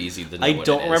one's pretty easy to know I what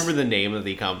don't it is. remember the name of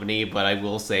the company, but I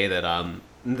will say that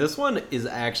this one is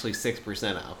actually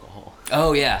 6% alcohol.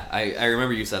 Oh yeah, I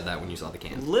remember you said that when you saw the A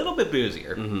can. little bit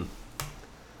boozier. Mm-hmm.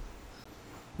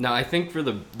 Now I think for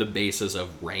the basis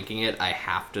of ranking it, I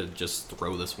have to just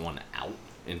throw this one out.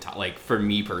 Like for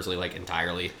me personally, like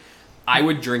entirely, I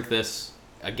would drink this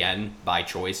again by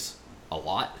choice a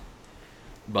lot,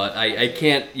 but I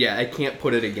can't. Yeah, I can't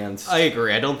put it against. I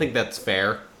agree. I don't think that's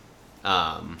fair.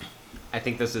 I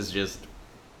think this is just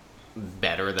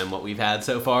better than what we've had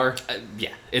so far. Yeah,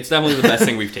 it's definitely the best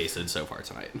thing we've tasted so far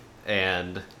tonight.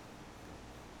 And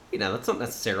that's not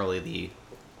necessarily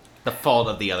the fault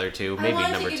of the other two. Maybe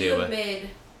I number wanted to two, give you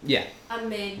but Yeah. a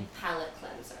mid palate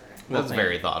cleanser. that's Well,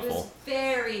 very It thoughtful. was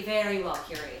very, very well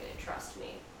curated. Trust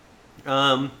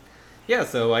me. Yeah.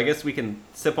 So I guess we can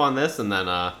sip on this and then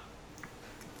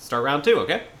start round 2.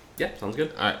 Okay. Yeah, sounds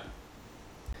good. All right.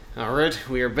 All right.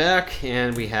 We are back,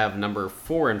 and we have number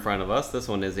 4 in front of us. This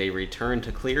one is a Return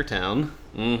to Cleartown.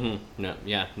 Mm-hmm.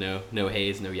 No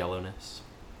haze, no yellowness.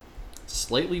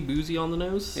 Slightly boozy on the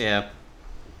nose. Yeah.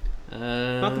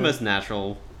 Not the most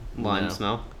natural lime no.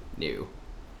 smell. No.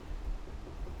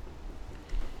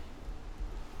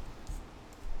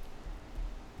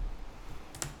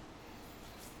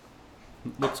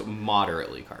 Looks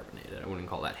moderately carbonated. I wouldn't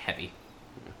call that heavy.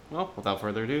 Well, without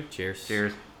further ado, Cheers.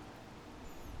 cheers.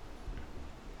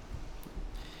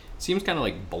 Seems kind of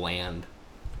like bland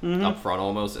Mhm. up front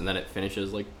almost, and then it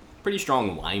finishes like pretty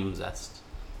strong lime zest.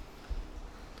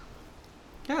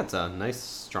 Yeah, it's a nice,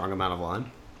 strong amount of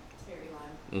lime. It's very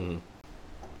lime. Mm-hmm.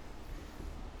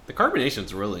 The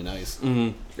carbonation's really nice.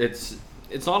 Mm-hmm. It's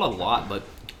not a lot, but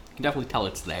you can definitely tell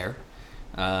it's there.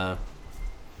 I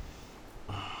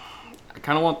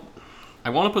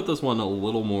want to put this one a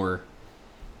little more,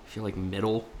 I feel like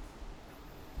middle.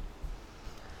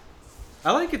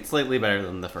 I like it slightly better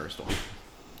than the first one.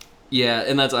 Yeah,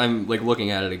 and I'm like looking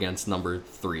at it against number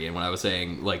 3, and when I was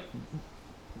saying like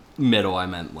middle, I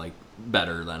meant like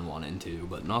better than 1 and 2,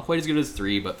 but not quite as good as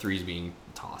 3, but 3's being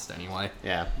tossed anyway.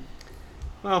 Yeah.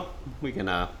 Well, we can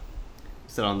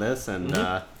sit on this, and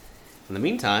in the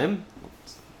meantime,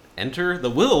 enter the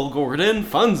Will Gordon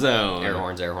Fun Zone. Air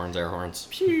horns, air horns, air horns.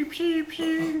 Pew, pew,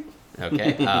 pew.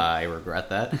 Okay, I regret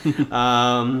that.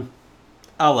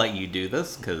 I'll let you do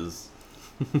this, because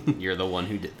you're the one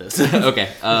who did this. Okay,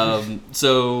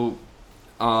 so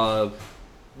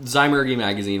Zymurgy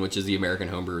magazine, which is the American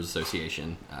Homebrewers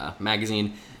Association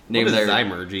magazine, named What is their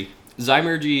Zymurgy?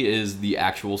 Zymurgy is the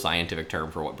actual scientific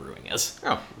term for what brewing is.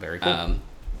 Oh, very cool.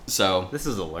 So This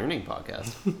is a learning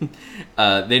podcast.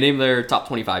 they name their top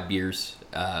 25 beers,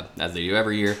 as they do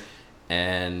every year,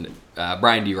 and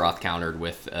Brian D. Roth countered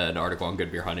with an article on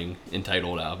Good Beer Hunting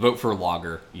entitled "Vote for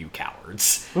Lager, You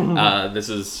Cowards."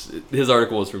 His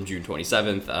article was from June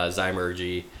 27th.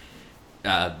 Zymurgy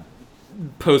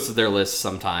posted their list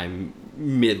sometime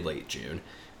mid-late June.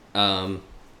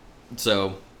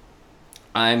 So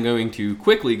I'm going to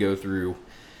quickly go through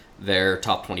their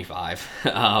top 25.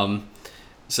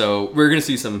 So we're going to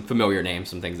see some familiar names,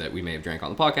 some things that we may have drank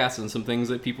on the podcast, and some things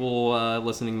that people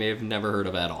listening may have never heard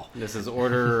of at all. This is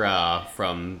order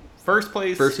from first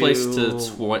place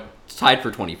to tied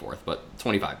for 24th, but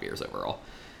 25 beers overall.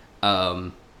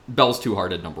 Bell's Two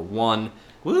Hearted, number 1.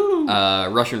 Woo!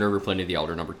 Russian River Pliny the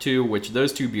Elder number 2, which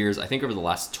those two beers, I think over the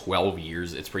last 12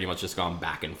 years, it's pretty much just gone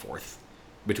back and forth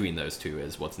between those two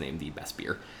as what's named the best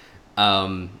beer.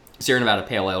 Sierra Nevada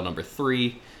Pale Ale number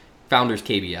 3, Founders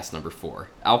KBS number 4,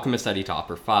 Alchemist Eddie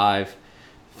Topper 5,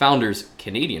 Founders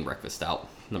Canadian Breakfast Stout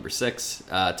number 6,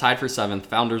 tied for 7th,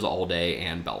 Founders All Day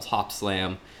and Bell's Hop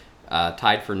Slam,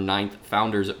 tied for 9th,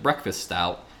 Founders Breakfast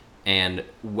Stout, and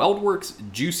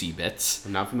Weldworks Juicy Bits.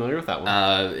 I'm not familiar with that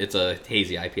one. It's a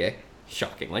hazy IPA,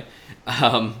 shockingly.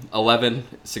 11,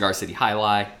 Cigar City High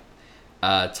Lie.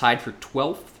 Tied for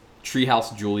 12th,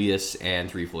 Treehouse Julius and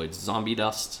Three Floyd's Zombie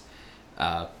Dust.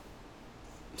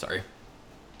 Sorry.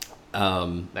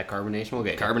 That carbonation will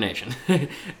get you. Carbonation.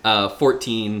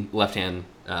 14, Left Hand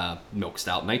Milk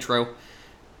Stout Nitro.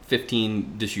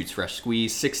 15, Deschutes Fresh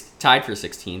Squeeze. Tied for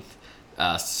 16th,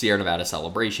 Sierra Nevada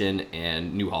Celebration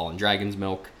and New Holland Dragon's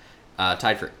Milk.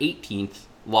 Tied for 18th,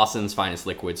 Lawson's Finest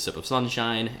Liquid Sip of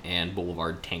Sunshine and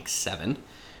Boulevard Tank 7.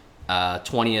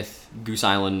 20th, Goose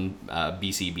Island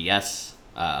BCBS,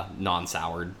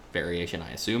 non-soured variation,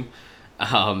 I assume.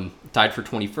 Tied for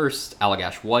 21st,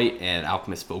 Allagash White and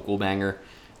Alchemist Vocal Banger.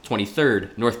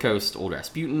 23rd, North Coast Old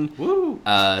Rasputin. Woo!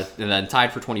 And then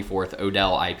tied for 24th,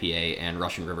 Odell IPA and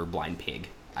Russian River Blind Pig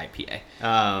IPA.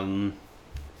 Let's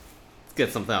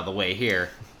get something out of the way here.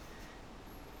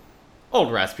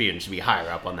 Old Rasputin should be higher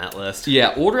up on that list.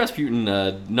 Yeah, Old Rasputin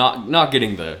not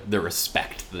getting the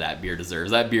respect that beer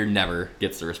deserves. That beer never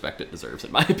gets the respect it deserves,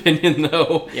 in my opinion,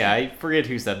 though. Yeah, I forget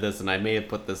who said this, and I may have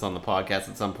put this on the podcast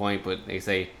at some point, but they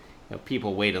say,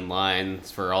 people wait in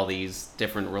lines for all these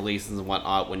different releases and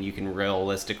whatnot when you can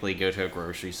realistically go to a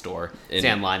grocery store, stand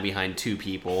in line behind two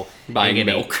people, buying and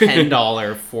get milk. a $10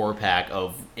 4-pack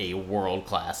of a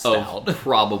world-class stout. Of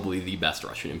probably the best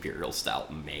Russian Imperial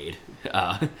Stout made.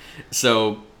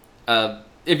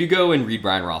 If you go and read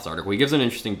Brian Roth's article, he gives an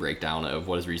interesting breakdown of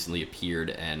what has recently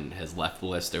appeared and has left the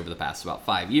list over the past about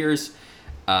 5 years.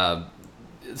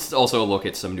 It's also a look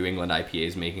at some New England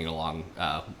IPAs making along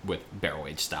with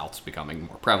barrel-aged stouts becoming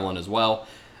more prevalent as well.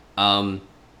 Over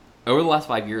the last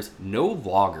 5 years, no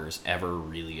lagers ever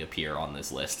really appear on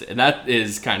this list, and that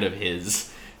is kind of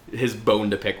his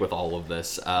bone to pick with all of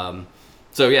this.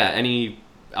 So yeah, any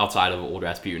outside of Old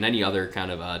Rasputin, any other kind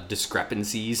of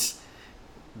discrepancies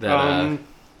that...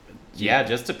 yeah,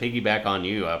 just to piggyback on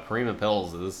you, Prima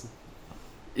Pils is...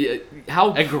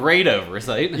 how a great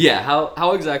oversight. Yeah,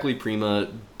 how exactly Prima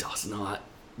does not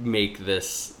make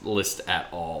this list at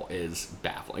all is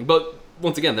baffling. But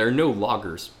once again, there are no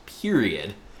lagers,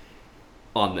 period,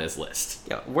 on this list.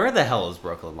 Yeah, where the hell is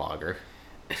Brooklyn Lager?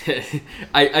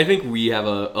 I think we have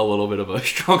a little bit of a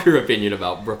stronger opinion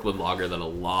about Brooklyn Lager than a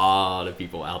lot of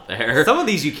people out there. Some of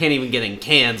these you can't even get in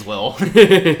cans, Will.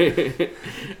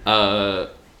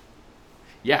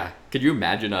 Yeah, could you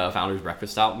imagine a Founder's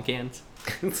Breakfast Stout in cans?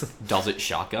 Does it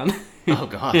shotgun? Oh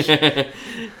gosh.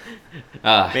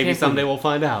 Maybe someday we'll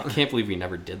find out. I can't believe we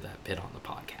never did that bit on the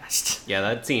podcast. Yeah,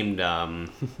 that seemed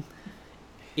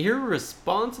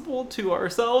irresponsible to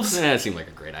ourselves. That seemed like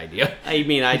a great idea. I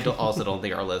mean, I also don't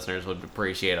think our listeners would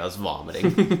appreciate us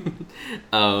vomiting.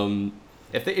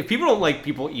 If people don't like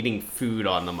people eating food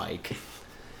on the mic,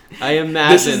 I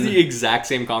imagine... This is the exact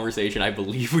same conversation I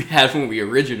believe we had when we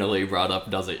originally brought up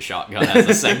Does It Shotgun as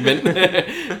a segment.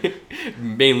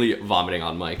 Mainly vomiting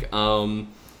on mic.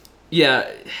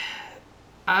 Yeah,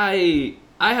 I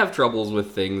have troubles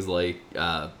with things like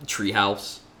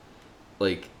Treehouse.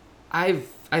 Like, I've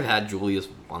had Julius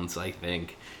once, I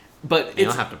think. But you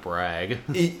don't have to brag.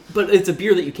 But it's a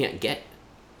beer that you can't get.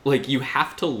 Like, you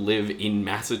have to live in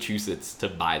Massachusetts to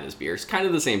buy this beer. It's kind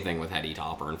of the same thing with Eddie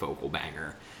Topper and Vocal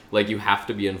Banger. Like, you have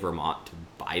to be in Vermont to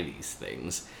buy these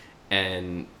things.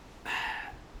 And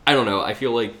I don't know, I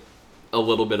feel like a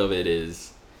little bit of it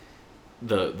is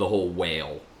the whole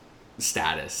whale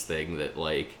status thing that,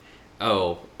 like,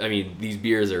 oh, I mean, these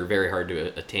beers are very hard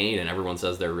to attain and everyone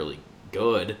says they're really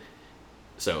good,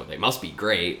 so they must be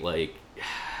great. Like,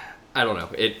 I don't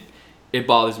know. It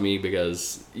bothers me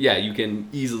because, yeah, you can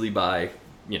easily buy,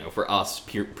 for us,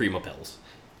 Prima Pils.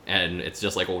 And it's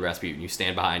just like Old Rasputin. You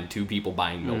stand behind two people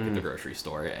buying milk at the grocery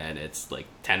store, and it's like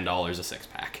 $10 a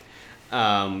 6-pack.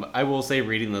 I will say,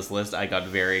 reading this list, I got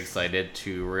very excited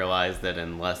to realize that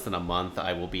in less than a month,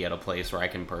 I will be at a place where I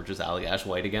can purchase Allagash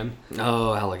White again.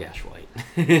 Oh, Allagash White.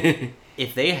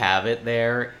 If they have it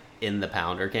there in the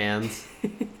pounder cans,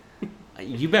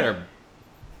 you better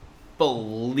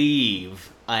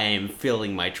believe I am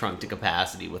filling my trunk to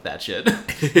capacity with that shit.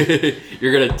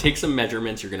 You're going to take some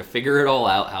measurements. You're going to figure it all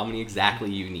out, how many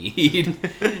exactly you need.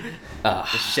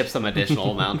 Just ship some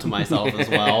additional amount to myself as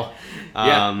well.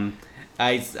 Yeah.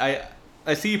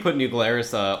 I see you put New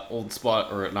Glarus, old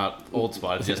spot, or not old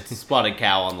spot, it's just Spotted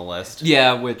Cow on the list.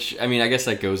 Yeah, which, I mean, I guess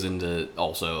that goes into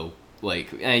also,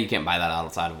 like, you can't buy that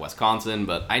outside of Wisconsin,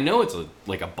 but I know it's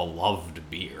a beloved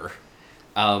beer.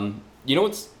 You know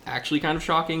what's actually kind of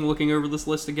shocking looking over this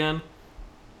list again?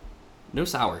 No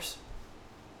sours.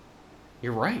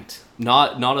 You're right.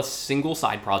 Not a single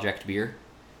side project beer.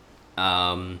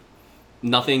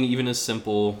 Nothing even as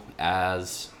simple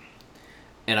as...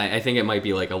 And I think it might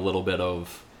be like a little bit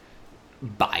of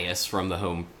bias from a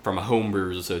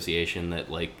homebrewers association that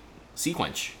like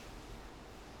Sequench,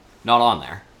 not on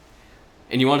there.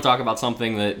 And you want to talk about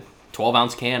something that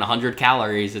 12-ounce can, 100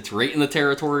 calories, it's right in the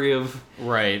territory of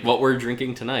right what we're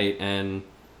drinking tonight. And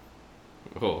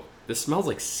oh, this smells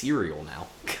like cereal now.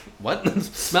 What?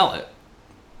 Smell it.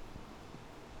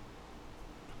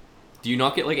 Do you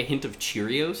not get like a hint of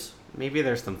Cheerios? Maybe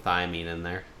there's some thiamine in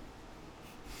there.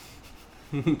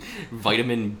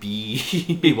 Vitamin B.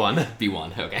 B1.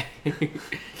 B1, okay.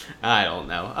 I don't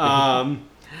know.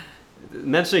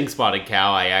 Mentioning Spotted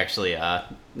Cow, I actually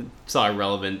saw a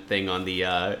relevant thing on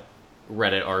the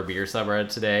Reddit r beer subreddit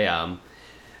today.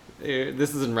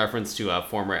 This is in reference to a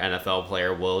former NFL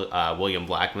player, William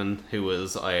Blackman, who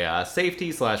was a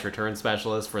safety/return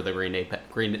specialist for the Green Bay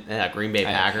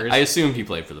Packers. I assumed he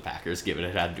played for the Packers, given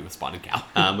it had to do with Spotted Cow.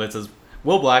 But it says,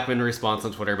 Will Blackman responds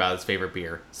on Twitter about his favorite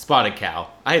beer, Spotted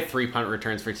Cow. I had 3 punt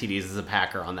returns for TDs as a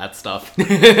Packer on that stuff.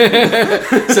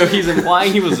 So he's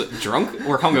implying he was drunk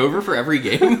or hungover for every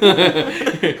game?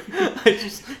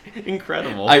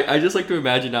 Incredible. I just like to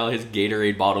imagine now his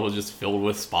Gatorade bottle was just filled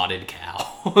with Spotted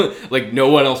Cow. Like, no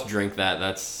one else drank that.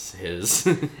 That's his.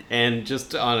 And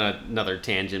just on another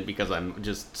tangent, because I'm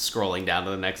just scrolling down to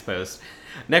the next post.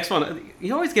 Next one,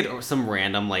 you always get some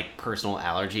random, like, personal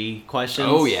allergy questions.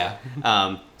 Oh, yeah.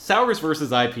 Sours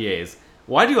versus IPAs.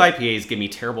 Why do IPAs give me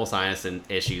terrible sinus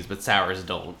issues, but sours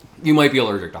don't? You might be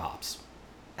allergic to hops.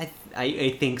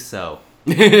 I think so.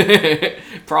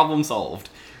 Problem solved.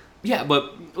 Yeah,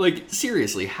 but, like,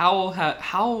 seriously,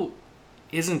 how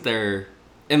isn't there...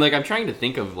 And, like, I'm trying to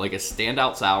think of, like, a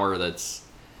standout sour that's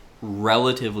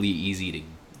relatively easy to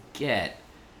get.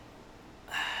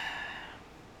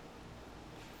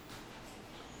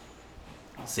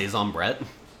 Saison Brett?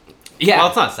 Yeah. Well,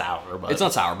 it's not sour, but... It's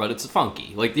not sour, but it's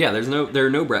funky. Like, yeah, there are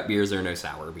no Brett beers, there are no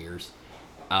sour beers.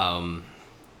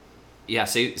 Yeah,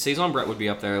 Saison Brett would be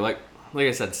up there. Like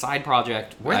I said, side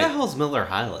project. Where the hell's Miller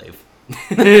High Life?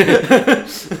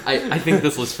 I think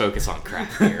this list focused on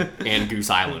craft beer and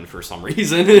Goose Island for some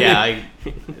reason. Yeah,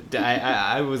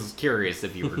 I was curious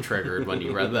if you were triggered when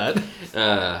you read that.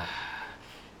 I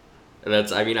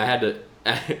had to...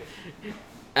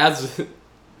 As...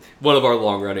 One of our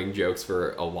long-running jokes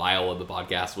for a while on the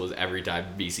podcast was every time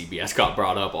BCBS got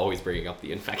brought up, always bringing up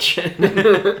the infection.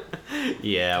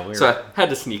 Yeah. So I had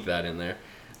to sneak that in there.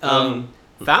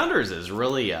 Founders is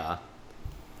really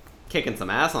kicking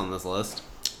some ass on this list.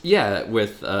 Yeah,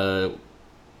 with,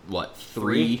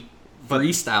 three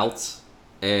stouts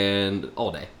and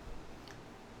all day.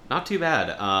 Not too bad.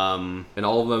 And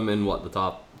all of them in, the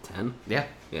top 10? Yeah.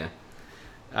 Yeah.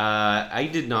 I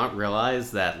did not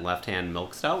realize that Left Hand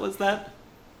Milk Stout was that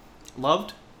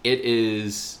loved. It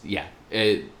is, yeah.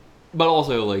 But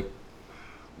also, like,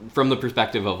 from the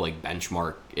perspective of, like,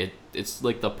 benchmark, it's,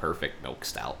 like, the perfect milk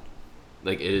stout.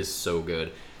 Like, it is so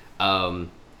good.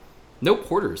 No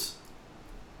porters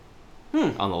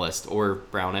on the list, or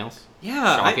brown ales.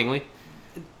 Yeah. Shockingly.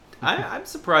 I'm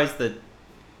surprised that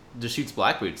Deschutes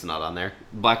Black Boot's not on there.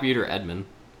 Blackbeard or Edmund.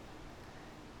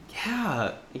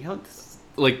 Yeah.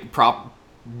 Like,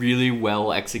 really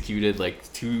well executed,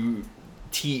 like, to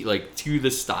the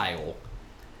style.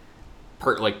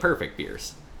 Perfect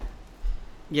beers.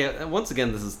 Yeah, once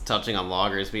again, this is touching on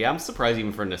lagers, but yeah, I'm surprised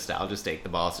even for nostalgia's sake, the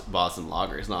Boston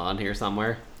Lager's not on here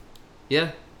somewhere.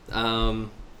 Yeah.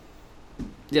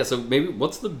 Yeah, so maybe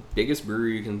what's the biggest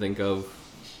brewery you can think of,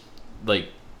 like,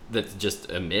 that's just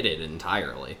omitted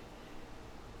entirely?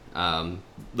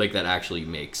 Like, that actually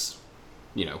makes,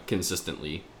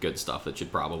 consistently good stuff that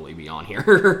should probably be on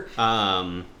here.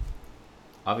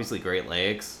 Obviously Great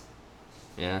Lakes.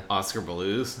 Yeah. Oscar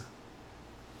Blues.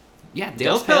 Yeah,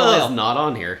 Dale's Pale Ale is not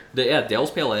on here.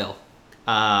 Dale's Pale Ale.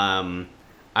 I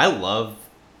love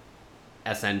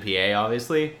SNPA,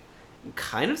 obviously. I'm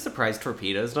kind of surprised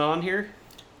Torpedo's not on here.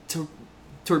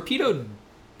 Torpedo,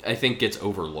 I think, gets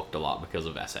overlooked a lot because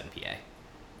of SNPA.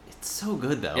 It's so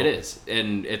good, though. It is.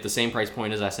 And at the same price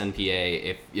point as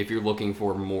SNPA, if you're looking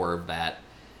for more of that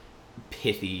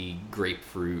pithy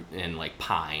grapefruit and, like,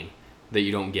 pine that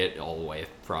you don't get all the way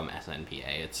from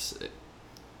SNPA,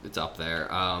 It's up there.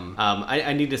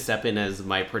 I need to step in as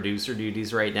my producer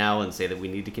duties right now and say that we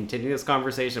need to continue this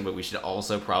conversation, but we should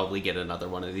also probably get another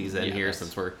one of these in here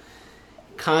since we're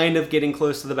kind of getting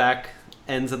close to the back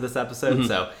ends of this episode.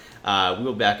 So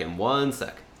we'll be back in 1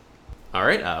 sec. All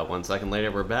right, 1 second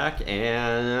later, we're back,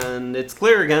 and it's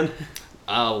clear again.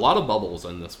 A lot of bubbles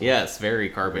in this one. Yes, very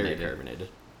carbonated. Very carbonated.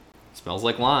 Smells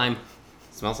like lime.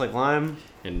 Smells like lime.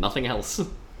 And nothing else.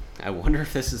 I wonder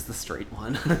if this is the straight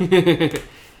one.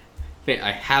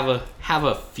 I have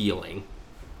a feeling.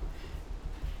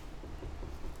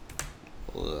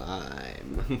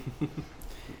 Lime.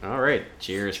 All right,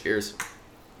 cheers. Cheers.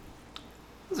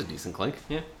 That was a decent clink.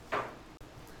 Yeah.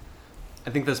 I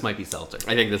think this might be seltzer.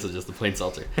 I think this is just a plain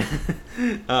seltzer.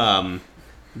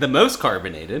 The most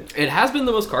carbonated. It has been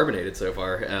the most carbonated so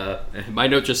far. My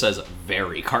note just says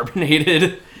very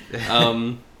carbonated.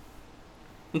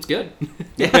 It's good.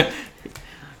 Yeah.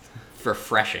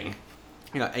 Refreshing.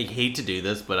 I hate to do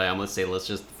this, but I almost say let's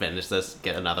just finish this,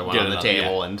 get another one on the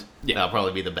table, and that'll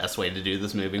probably be the best way to do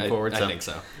this moving forward. I think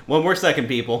so. 1 more second,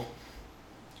 people.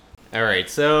 All right,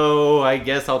 so I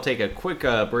guess I'll take a quick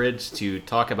bridge to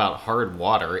talk about Hard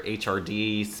Water,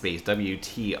 HRD space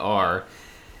WTR.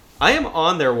 I am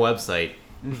on their website.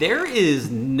 There is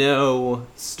no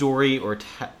story or...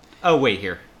 Oh, wait,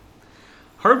 here.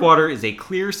 Hard Water is a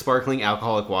clear, sparkling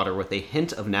alcoholic water with a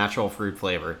hint of natural fruit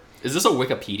flavor. Is this a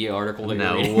Wikipedia article that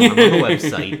No, you're I'm reading? on the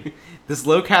website. This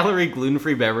low-calorie,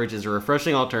 gluten-free beverage is a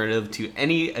refreshing alternative to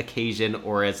any occasion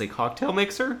or as a cocktail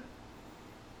mixer.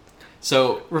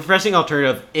 So, Refreshing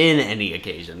alternative in any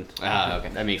occasion. okay.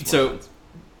 That makes more sense.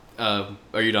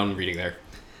 Are you done reading their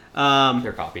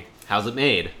copy? How's it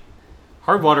made?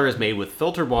 Hard water is made with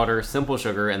filtered water, simple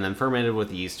sugar, and then fermented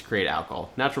with yeast to create alcohol.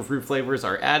 Natural fruit flavors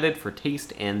are added for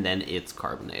taste, and then it's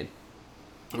carbonated.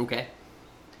 Okay.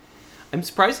 I'm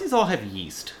surprised these all have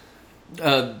yeast.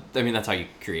 I mean, that's how you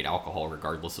create alcohol,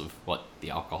 regardless of what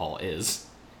the alcohol is.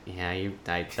 Yeah,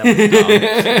 that was dumb.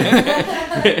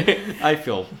 I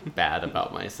feel bad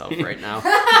about myself right now.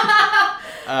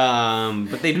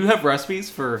 But they do have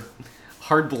recipes for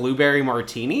hard blueberry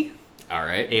martini. All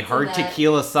right. A hard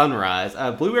tequila sunrise.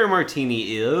 Blueberry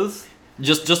martini is...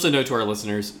 Just a note to our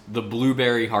listeners, the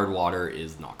blueberry hard water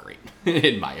is not great,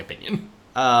 in my opinion.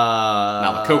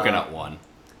 Now, the coconut one.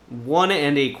 1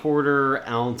 1/4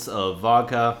 ounce of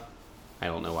vodka. I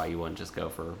don't know why you wouldn't just go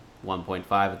for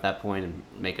 1.5 at that point and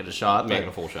make it a shot. Make it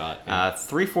a full shot.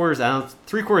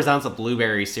 3/4 ounce of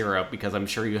blueberry syrup, because I'm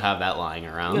sure you have that lying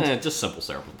around. Just simple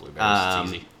syrup with blueberries.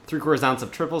 It's easy. 3/4 ounce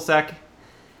of triple sec.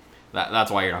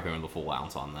 That's why you're not going the full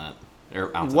ounce on that.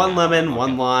 Or ounce 1 lemon,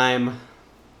 1 lime,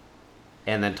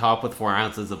 and then top with 4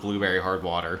 ounces of blueberry hard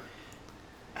water.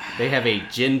 They have a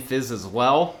gin fizz as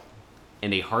well,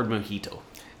 and a hard mojito.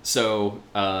 So,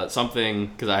 something,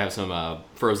 because I have some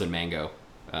frozen mango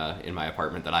in my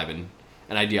apartment that an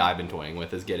idea I've been toying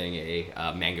with is getting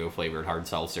a mango-flavored hard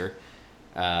seltzer,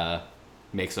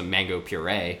 make some mango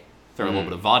puree, throw a little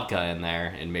bit of vodka in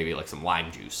there, and maybe like some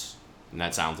lime juice. And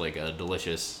that sounds like a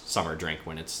delicious summer drink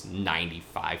when it's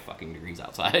 95 fucking degrees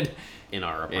outside. In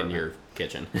our apartment. In your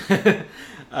kitchen.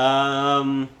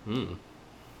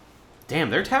 Damn,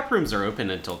 their tap rooms are open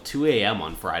until 2 a.m.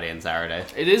 on Friday and Saturday.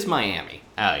 It is Miami.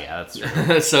 Oh, yeah, that's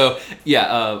true. So,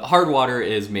 yeah, Hard Water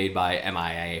is made by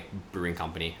MIA Brewing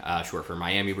Company, short for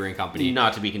Miami Brewing Company.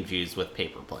 Not to be confused with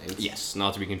Paper Planes. Yes,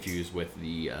 not to be confused with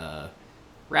the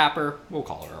wrapper. We'll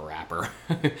call it a wrapper.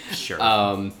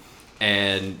 Sure.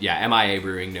 And, yeah, MIA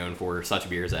Brewing, known for such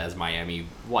beers as Miami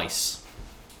Weiss,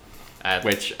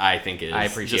 which I think is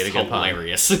appreciate just a good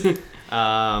hilarious.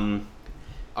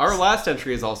 Our last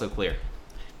entry is also clear.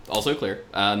 Also clear.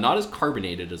 Not as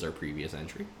carbonated as our previous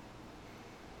entry.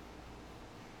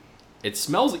 It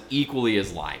smells equally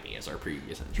as limey as our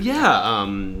previous entry. Yeah,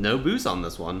 no booze on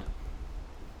this one.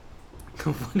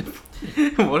 What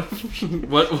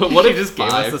if you just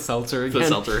gave us the seltzer again? The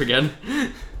seltzer again?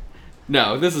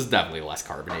 No, this is definitely less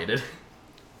carbonated.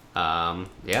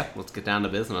 Yeah, let's get down to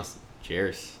business.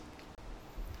 Cheers.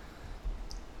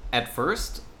 At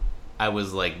first, I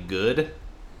was like, good.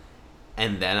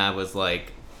 And then I was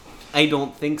like, I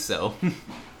don't think so.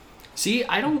 See,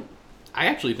 I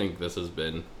actually think this has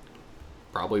been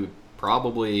probably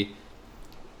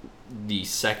the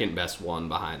second best one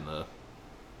behind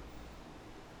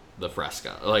the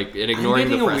Fresca. Like, and ignoring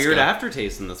the Fresca. I'm getting a weird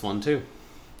aftertaste in this one too.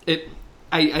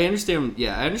 I understand.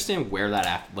 Yeah, I understand where that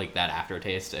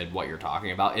aftertaste and what you're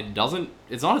talking about.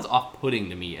 It's not as off-putting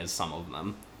to me as some of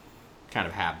them kind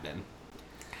of have been.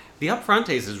 The upfront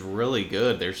taste is really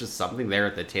good. There's just something there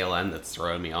at the tail end that's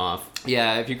throwing me off.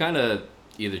 Yeah, if you kind of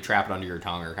either trap it under your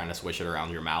tongue or kind of swish it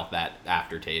around your mouth, that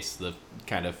aftertaste, the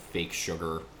kind of fake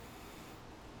sugar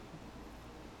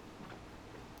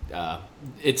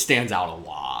it stands out a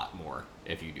lot more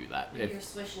if you do that. You're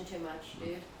swishing too much,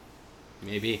 dude.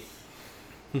 Maybe.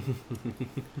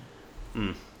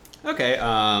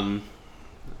 Okay,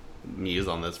 muse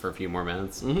on this for a few more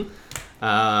minutes.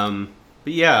 Mm-hmm.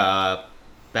 But yeah,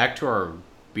 back to our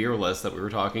beer list that we were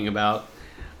talking about.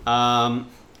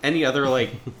 Any other,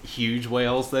 like, huge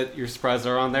whales that you're surprised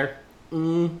are on there?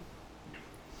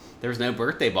 There's no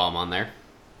Birthday Bomb on there.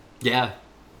 Yeah,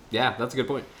 that's a good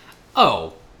point.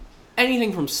 Oh,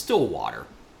 anything from Stillwater.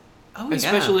 Oh,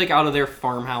 Especially like out of their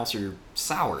Farmhouse or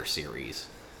Sour series.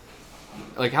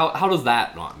 Like how does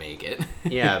that not make it?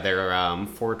 Yeah, their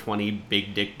 420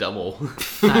 Big Dick Double.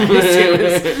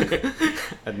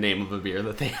 A name of a beer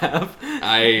that they have.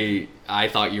 I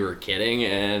thought you were kidding,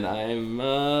 and I'm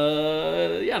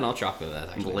not shocked with that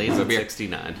actually. Blazing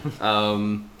 69.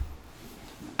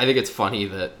 I think it's funny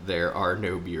that there are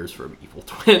no beers from Evil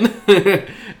Twin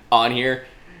on here.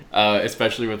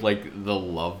 Especially with like the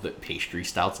love that pastry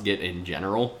stouts get in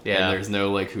general. Yeah. And there's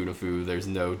no like Hunafu, there's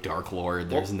no Dark Lord,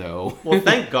 there's no. Well,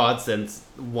 thank God, since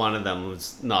one of them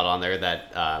was not on there,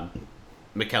 that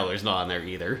McKellar's not on there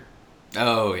either.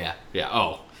 Oh yeah.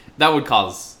 Oh, that would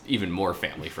cause even more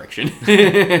family friction.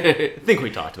 I think we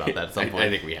talked about that at some point. I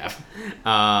think we have.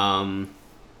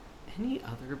 Any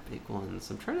other big ones?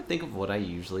 I'm trying to think of what I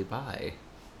usually buy.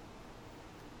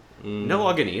 No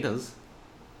Lagunitas.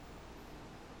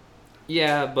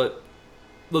 Yeah, but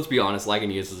let's be honest,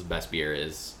 Lagunitas' best beer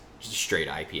is just straight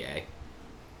IPA.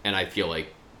 And I feel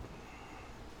like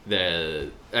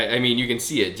I mean, you can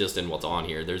see it just in what's on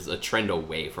here. There's a trend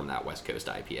away from that West Coast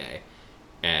IPA.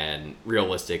 And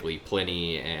realistically,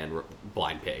 Pliny and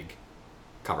Blind Pig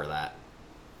cover that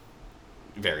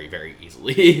very, very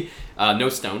easily. No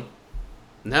Stone.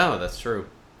 No, that's true.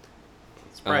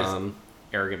 Surprised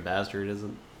Arrogant Bastard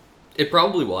isn't. It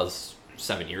probably was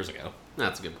 7 years ago.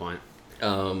 That's a good point.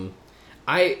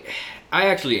 I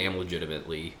actually am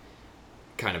legitimately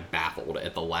kind of baffled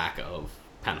at the lack of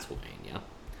Pennsylvania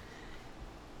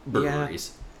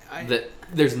breweries. Yeah,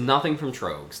 There's nothing from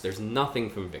Trogs. There's nothing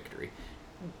from Victory.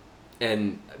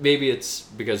 And maybe it's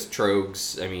because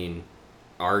Trogs, I mean,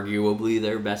 arguably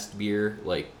their best beer,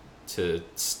 like, to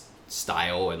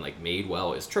style and, like, made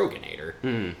well is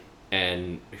Troganator.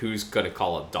 And who's going to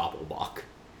call a Doppelbock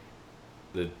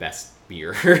the best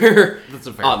beer That's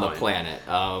a fair on point. the planet?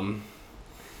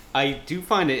 I do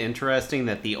find it interesting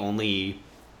that the only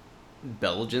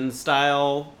Belgian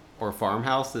style or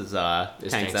farmhouse is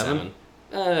Tank 7.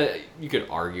 You could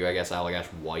argue, I guess, Allagash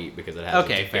White because it has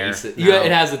Okay, its fair. basis. No. Yeah,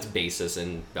 it has its basis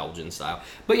in Belgian style.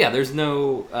 But yeah, there's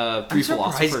no Three I'm surprised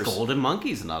Philosophers. Golden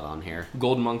Monkey's not on here.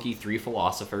 Golden Monkey, Three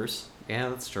Philosophers. Yeah,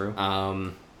 that's true.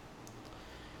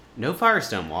 No No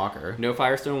Firestone Walker.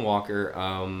 Firestone Walker.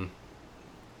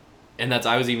 And that's,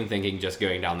 I was even thinking just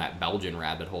going down that Belgian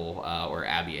rabbit hole, or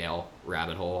Abbey Ale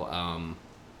rabbit hole.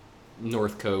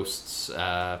 North Coast's,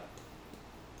 the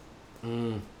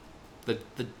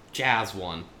jazz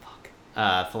one. Fuck.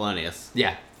 Thelonious.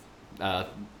 Yeah.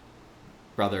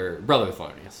 Brother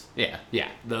Thelonious. Yeah. Yeah.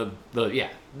 Like The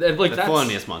that's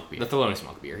Thelonious Monk beer. The Thelonious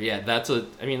Monk beer. Yeah, that's a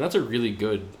really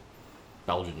good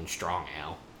Belgian strong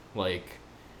ale. Like,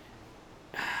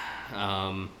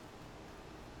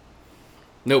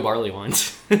 no barley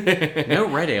wines. No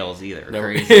red ales either. No.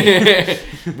 Crazy.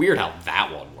 Weird how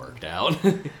that one worked out.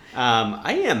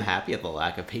 I am happy at the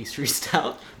lack of pastry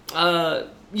stout.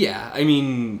 Yeah, I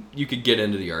mean, you could get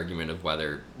into the argument of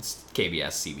whether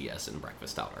KBS, CBS, and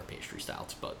breakfast stout are pastry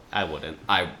stouts, but I wouldn't.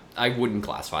 I wouldn't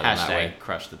classify them that way.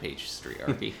 Crush the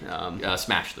patriarchy.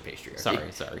 Smash the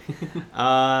patriarchy. Sorry.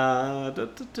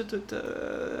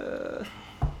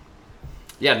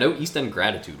 Yeah, no East End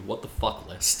Gratitude. What the fuck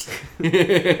list?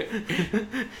 The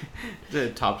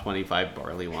top 25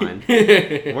 barley wine.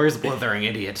 Where's Blithering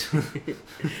Idiot?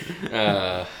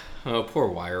 Poor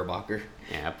Weyerbacher.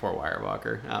 Yeah, poor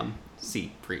Weyerbacher.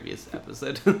 See previous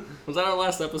episode. Was that our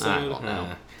last episode? I don't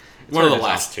know. One of the hard to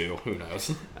last two. Who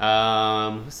knows?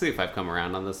 Let's see if I've come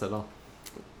around on this at all.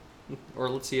 Or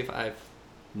let's see if I've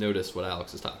noticed what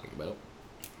Alex is talking about.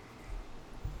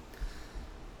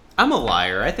 I'm a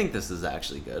liar. I think this is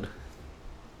actually good.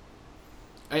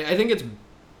 I think it's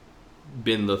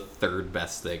been the third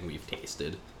best thing we've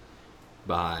tasted,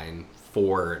 behind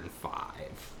 4 and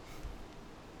 5.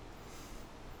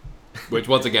 Which,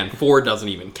 once again, 4 doesn't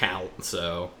even count,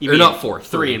 so... You or mean not 4,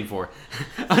 3 and 4.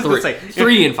 I was Three, gonna say,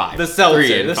 3 and 5. The seltzer.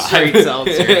 3 and The 5. straight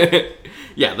seltzer.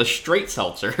 Yeah, the straight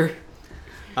seltzer.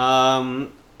 I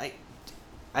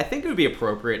think it would be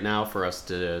appropriate now for us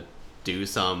to do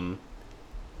some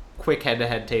quick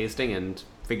head-to-head tasting and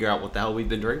figure out what the hell we've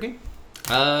been drinking.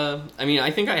 I mean,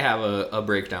 I think I have a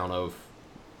breakdown of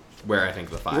where I think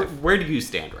the 5. Where do you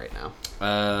stand right now?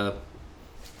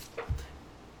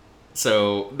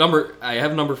 So I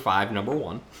have number 5, number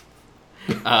 1.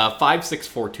 5, 6,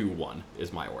 4, 2, 1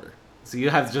 is my order. So you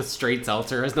have just straight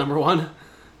seltzer as number 1?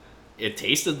 It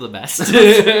tasted the best.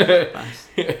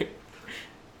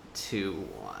 2,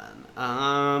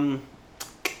 1.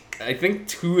 I think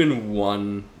 2 and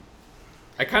 1.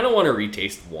 I kind of want to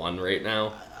retaste 1 right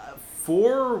now.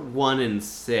 4, 1, and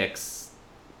 6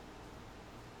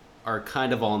 are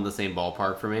kind of all in the same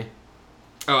ballpark for me.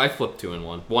 Oh, I flipped 2 and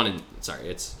 1.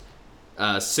 It's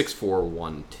 6, 4,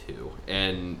 1, 2.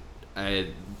 And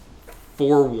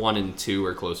 4, 1, and 2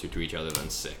 are closer to each other than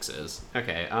 6 is.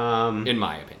 Okay. In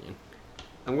my opinion.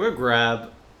 I'm going to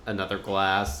grab another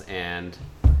glass and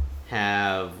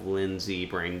have Lindsay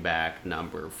bring back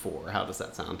number 4. How does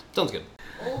that sound? Sounds good.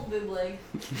 Old boob leg.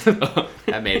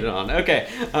 That made it on. Okay.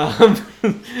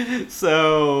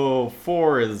 So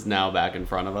 4 is now back in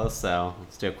front of us. So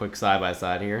let's do a quick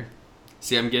side-by-side here.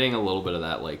 See, I'm getting a little bit of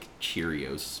that, like,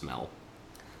 Cheerios smell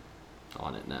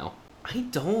on it now. I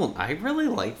don't. I really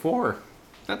like 4.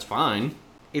 That's fine.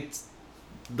 It's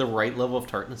the right level of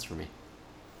tartness for me.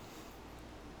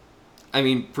 I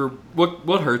mean, for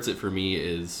what hurts it for me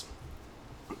is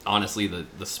honestly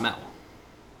the smell.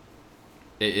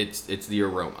 It's the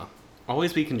aroma.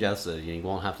 Always be congested. You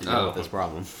won't have to deal with this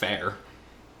problem. Fair.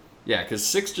 Yeah, because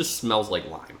 6 just smells like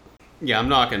lime. Yeah, I'm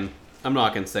knocking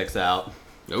 6 out.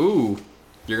 Ooh,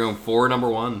 you're going 4, number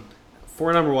 1.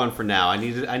 4, number 1 for now. I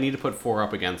need to put 4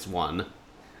 up against 1.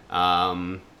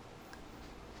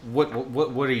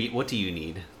 What do you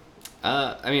need?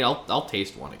 I mean, I'll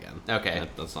taste 1 again. Okay,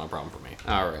 that's not a problem for me.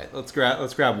 All right, let's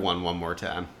grab one more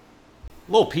time.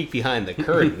 A little peek behind the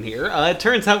curtain here. It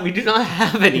turns out we do not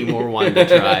have any more wine to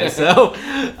try. So,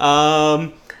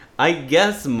 I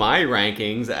guess my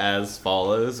rankings as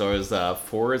follows: is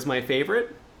 4 is my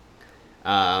favorite.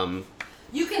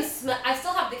 You can smell. I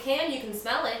still have the can. You can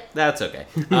smell it. That's okay.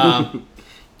 I'm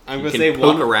gonna say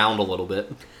poke 1 around a little bit.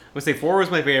 I'm gonna say 4 was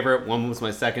my favorite. 1 was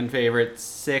my second favorite.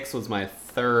 6 was my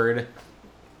third.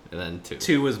 And then 2.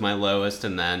 2 was my lowest,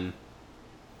 and then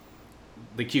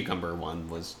the cucumber one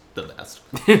was the best.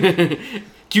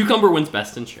 Cucumber wins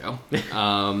best in show.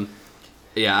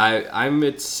 Yeah, I'm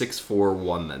at 6, 4,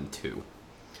 1, then 2.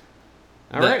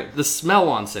 All right. The smell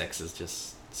on 6 is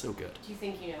just so good. Do you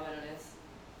think you know what it is?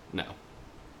 No.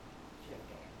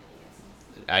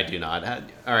 I do not.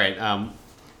 All right.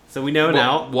 So we know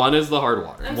now. 1 is the hard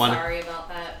water. I'm sorry about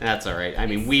that. That's all right. I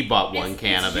mean, we bought one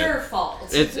can of it. It's your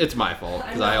fault. It's my fault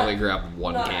because I only grabbed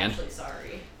 1 I'm can. actually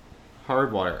sorry.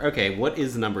 Hard water. Okay, what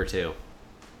is number 2?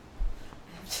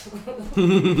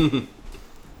 It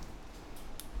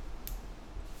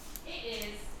is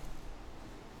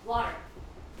water.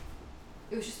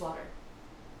 It was just water.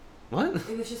 What?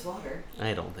 It was just water.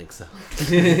 I don't think so.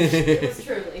 It was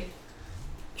truly.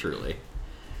 Truly.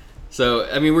 So,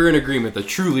 I mean, we're in agreement that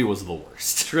Truly was the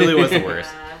worst. Truly was the worst.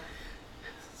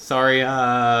 Sorry,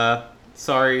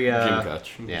 Jim Koch.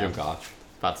 Yeah. Jim Koch.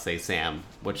 About to say Sam,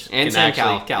 which And can Sam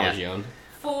actually... Calagione.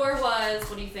 4 was,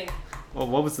 what do you think? Well,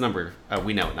 what was the number?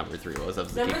 We know what number 3 was. That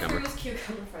was the Number cucumber. 3 was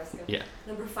cucumber fresco. Yeah.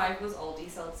 Number 5 was Aldi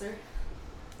seltzer.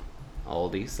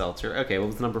 Aldi, seltzer. Okay, what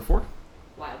was number 4?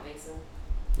 Wild Mason.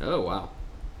 Oh, wow.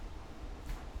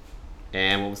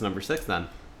 And what was number 6 then?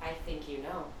 I think you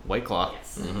know. White Claw.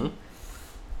 Yes. Mm-hmm.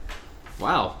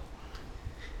 Wow.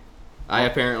 I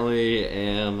apparently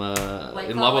am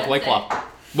in love with White Claw.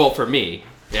 Well, for me,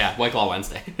 yeah, White Claw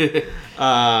Wednesday.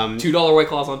 $2 White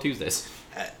Claws on Tuesdays.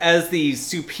 As the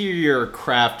superior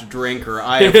craft drinker,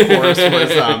 I, of course,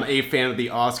 was a fan of the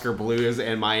Oscar Blues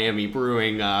and Miami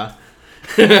Brewing. Yeah.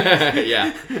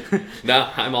 No,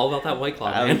 I'm all about that White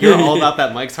Claw, man. You're all about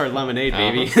that Mike's Hard Lemonade,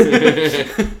 baby.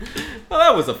 Well,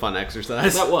 that was a fun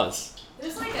exercise. That was.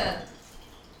 There's like a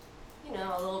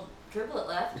little driblet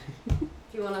left.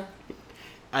 If you want to...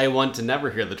 I want to never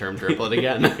hear the term triplet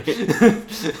again.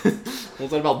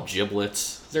 What's that about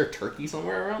giblets? Is there a turkey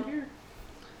somewhere around here?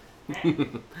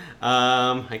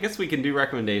 I guess we can do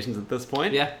recommendations at this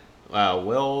point. Yeah.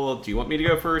 Will, do you want me to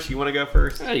go first? You want to go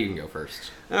first? You can go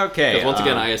first. Okay. Because once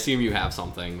again, I assume you have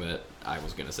something that I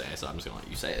was going to say, so I'm just going to let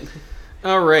you say it.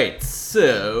 All right,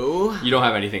 so... You don't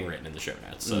have anything written in the show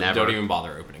notes, so Never. don't even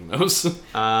bother opening those.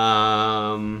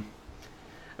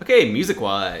 Okay,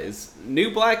 music-wise,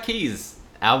 new Black Keys.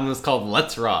 Album is called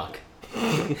Let's Rock.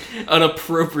 An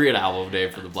appropriate album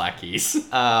name for the Black Keys.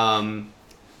 I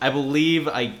believe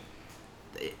I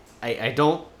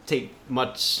don't take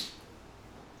much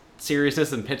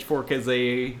seriousness in Pitchfork as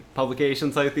a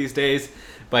publication site these days,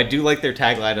 but I do like their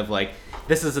tagline of like,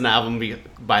 this is an album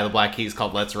by the Black Keys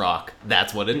called Let's Rock.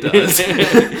 That's what it does.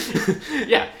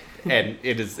 Yeah. And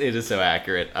it is so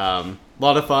accurate. A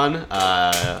lot of fun.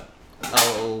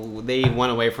 They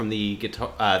went away from the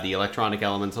guitar, the electronic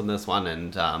elements on this one,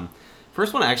 and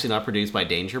first one actually not produced by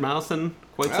Danger Mouse in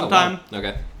quite some time. Wow.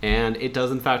 Okay. And it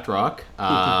does in fact rock.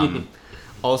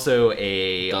 Also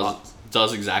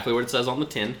does exactly what it says on the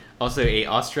tin. Also a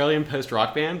Australian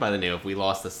post-rock band by the name of We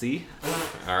Lost the Sea.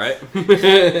 All right.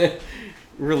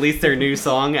 Released their new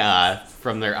song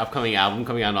from their upcoming album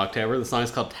coming out in October. The song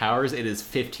is called Towers. It is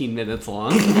 15 minutes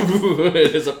long.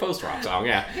 It is a post-rock song,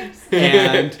 yeah.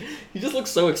 And you just look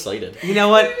so excited. you know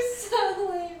what? You're so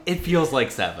lame. It feels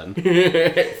like 7.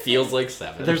 It feels like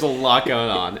 7. There's a lot going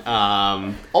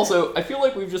on. Also, I feel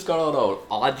like we've just got on an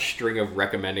odd string of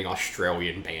recommending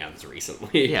Australian bands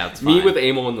recently. Yeah, it's Me fine. with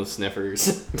Amel and the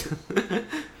Sniffers.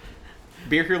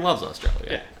 Beer Who Loves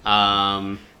Australia.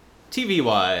 Yeah.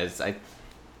 TV-wise, I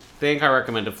think I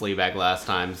recommended Fleabag last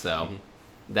time, so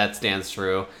that stands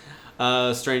true.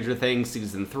 Stranger Things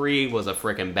Season 3 was a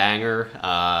frickin' banger.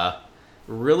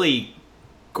 Really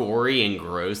gory and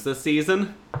gross this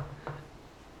season,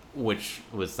 which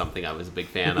was something I was a big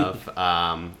fan of.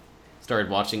 Started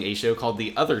watching a show called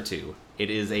The Other Two. It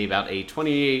is about a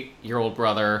 28-year-old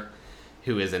brother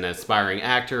who is an aspiring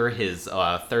actor, his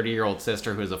 30-year-old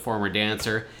sister who is a former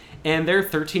dancer, and their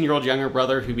 13-year-old younger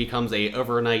brother who becomes a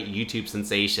overnight YouTube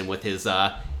sensation with his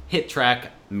hit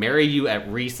track Marry You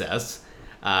at Recess.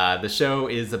 The show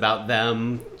is about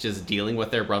them just dealing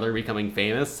with their brother becoming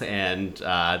famous and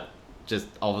just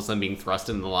all of a sudden being thrust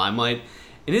into the limelight.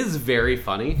 It is very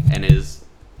funny and is...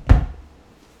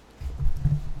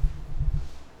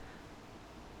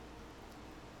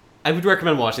 I would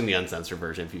recommend watching the uncensored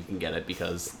version if you can get it,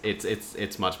 because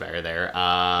it's much better there.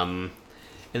 And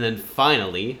then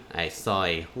finally, I saw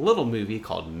a little movie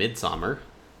called Midsommar.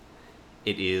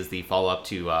 It is the follow-up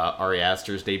to Ari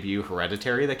Aster's debut,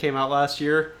 Hereditary, that came out last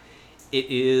year. It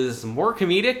is more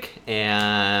comedic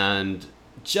and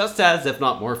just as, if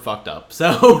not more, fucked up.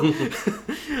 So,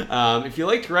 if you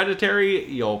liked Hereditary,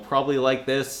 you'll probably like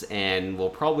this, and will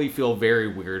probably feel very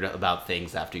weird about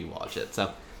things after you watch it.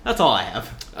 So, that's all I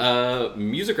have.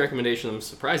 Music recommendation I'm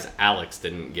surprised Alex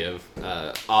didn't give.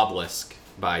 Obelisk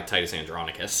by Titus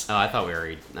Andronicus. Oh, I thought we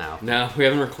already... No. No, we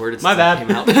haven't recorded My since bad. it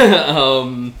came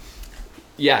out.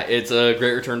 Yeah, it's a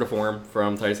great return to form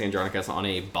from Titus Andronicus on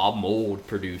a Bob Mould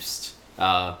produced...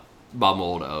 Bob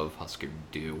Mould of Husker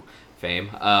Du fame.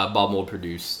 Bob Mould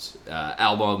produced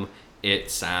album. It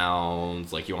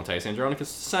sounds like you want Titus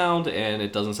Andronicus to sound, and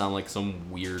it doesn't sound like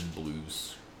some weird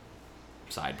blues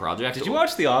side project. Did you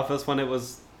watch The Office when it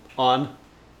was on?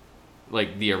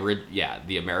 Like the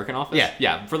American Office? Yeah.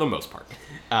 Yeah, for the most part.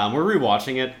 We're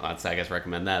rewatching it. I'd I guess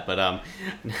recommend that. But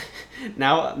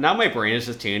now my brain is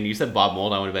just tuned. You said Bob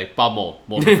Mould. I want to be like, Bob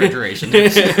Mould refrigeration.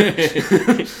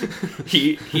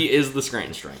 He is the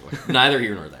Scranton Strangler. Neither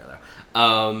here nor there,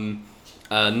 though.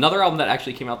 Another album that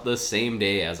actually came out the same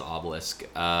day as Obelisk,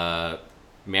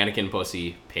 Mannequin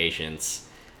Pussy, Patience.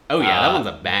 Oh yeah, that one's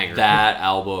a banger. That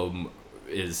album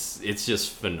it's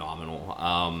just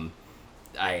phenomenal.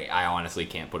 I honestly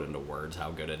can't put into words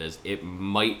how good it is. It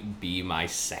might be my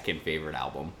second favorite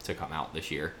album to come out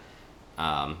this year,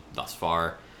 thus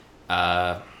far.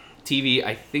 TV,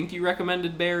 I think you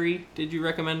recommended Barry. Did you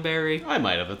recommend Barry? I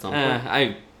might have at some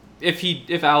point.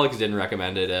 If Alex didn't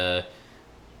recommend it,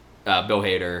 Bill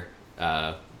Hader,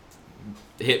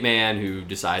 hitman who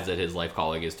decides that his life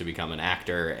calling is to become an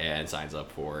actor and signs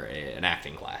up for an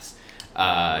acting class.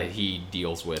 He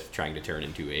deals with trying to turn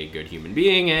into a good human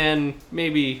being and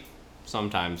maybe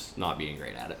sometimes not being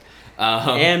great at it.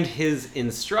 And his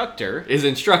instructor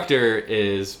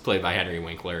is played by Henry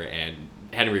Winkler, and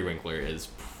Henry Winkler is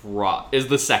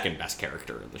the second best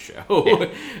character in the show.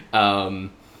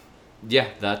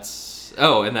 That's...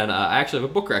 Oh, and then I actually have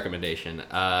a book recommendation.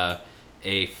 A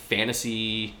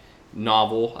fantasy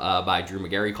novel by Drew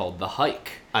Magary called The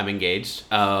Hike. I'm engaged.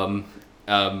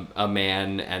 A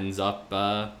man ends up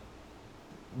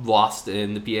lost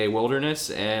in the PA wilderness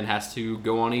and has to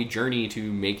go on a journey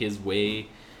to make his way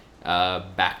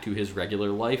back to his regular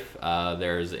life.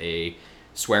 There's a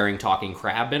swearing, talking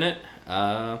crab in it.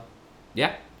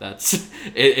 That's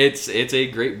it. It's a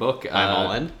great book. I'm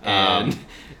all in. And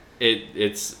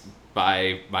it's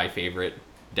by my favorite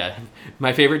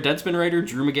Deadspin writer,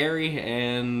 Drew Magary,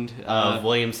 and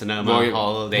William Sonoma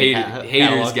Holiday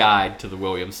Hater's Guide to the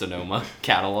William Sonoma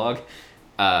catalog.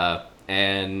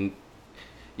 And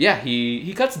yeah,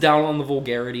 he cuts down on the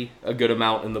vulgarity a good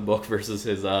amount in the book versus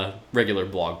his regular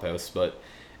blog posts, but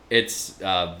it's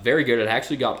very good. It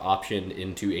actually got optioned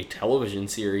into a television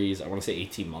series, I want to say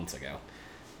 18 months ago.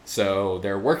 So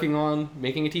they're working on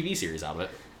making a TV series out of it.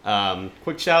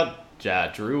 Quick shout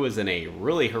Drew was in a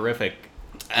really horrific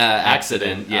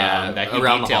accident. Yeah, that he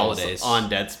around the details holidays on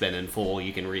Deadspin in full.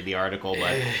 You can read the article,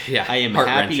 but yeah, I am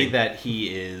happy that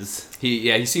he is.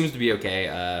 He seems to be okay.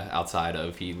 Outside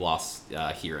of he lost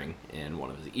hearing in one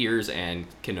of his ears and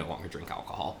can no longer drink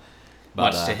alcohol.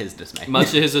 But, much to his dismay.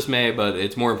 Much to his dismay, but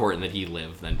it's more important that he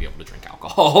live than be able to drink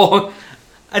alcohol.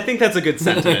 I think that's a good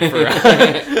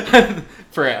sentiment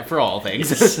for all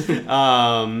things.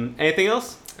 Anything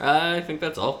else? I think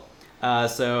that's all.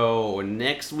 So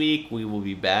next week we will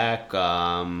be back.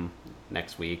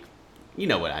 Next week, you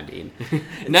know what I mean.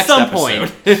 Next some episode.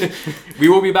 point, we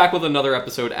will be back with another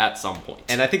episode at some point.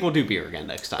 And I think we'll do beer again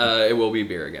next time. It will be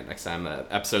beer again next time.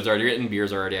 Episode's already written.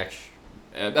 Beers are already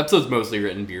episode's mostly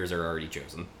written. Beers are already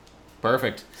chosen.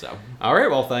 Perfect. So, all right.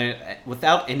 Well,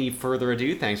 without any further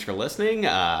ado, thanks for listening.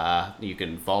 You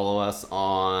can follow us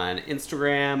on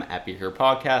Instagram at Beer Here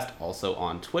Podcast, also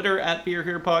on Twitter at Beer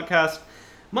Here Podcast.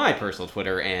 My personal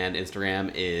Twitter and Instagram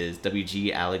is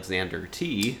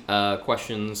WGAlexanderT.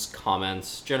 Questions,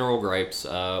 comments, general gripes,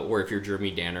 or if you're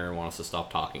Jeremy Danner and want us to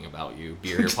stop talking about you,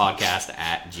 beerherepodcast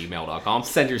at gmail.com.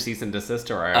 Send your cease and desist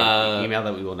to our email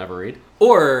that we will never read.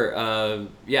 Or,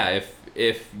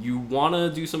 if you want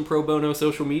to do some pro bono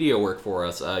social media work for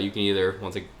us, you can either,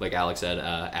 like Alex said,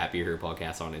 at Beer Here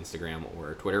Podcast on Instagram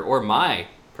or Twitter, or my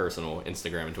personal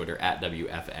Instagram and Twitter at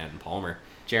WFN Palmer.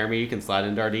 Jeremy, you can slide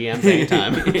into our DMs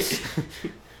anytime.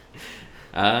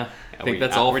 I think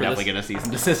that's all. We're definitely going to cease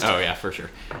and desist. Oh yeah, for sure.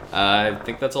 I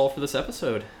think that's all for this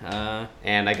episode.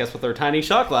 And I guess with our tiny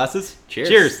shot glasses, cheers.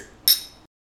 Cheers.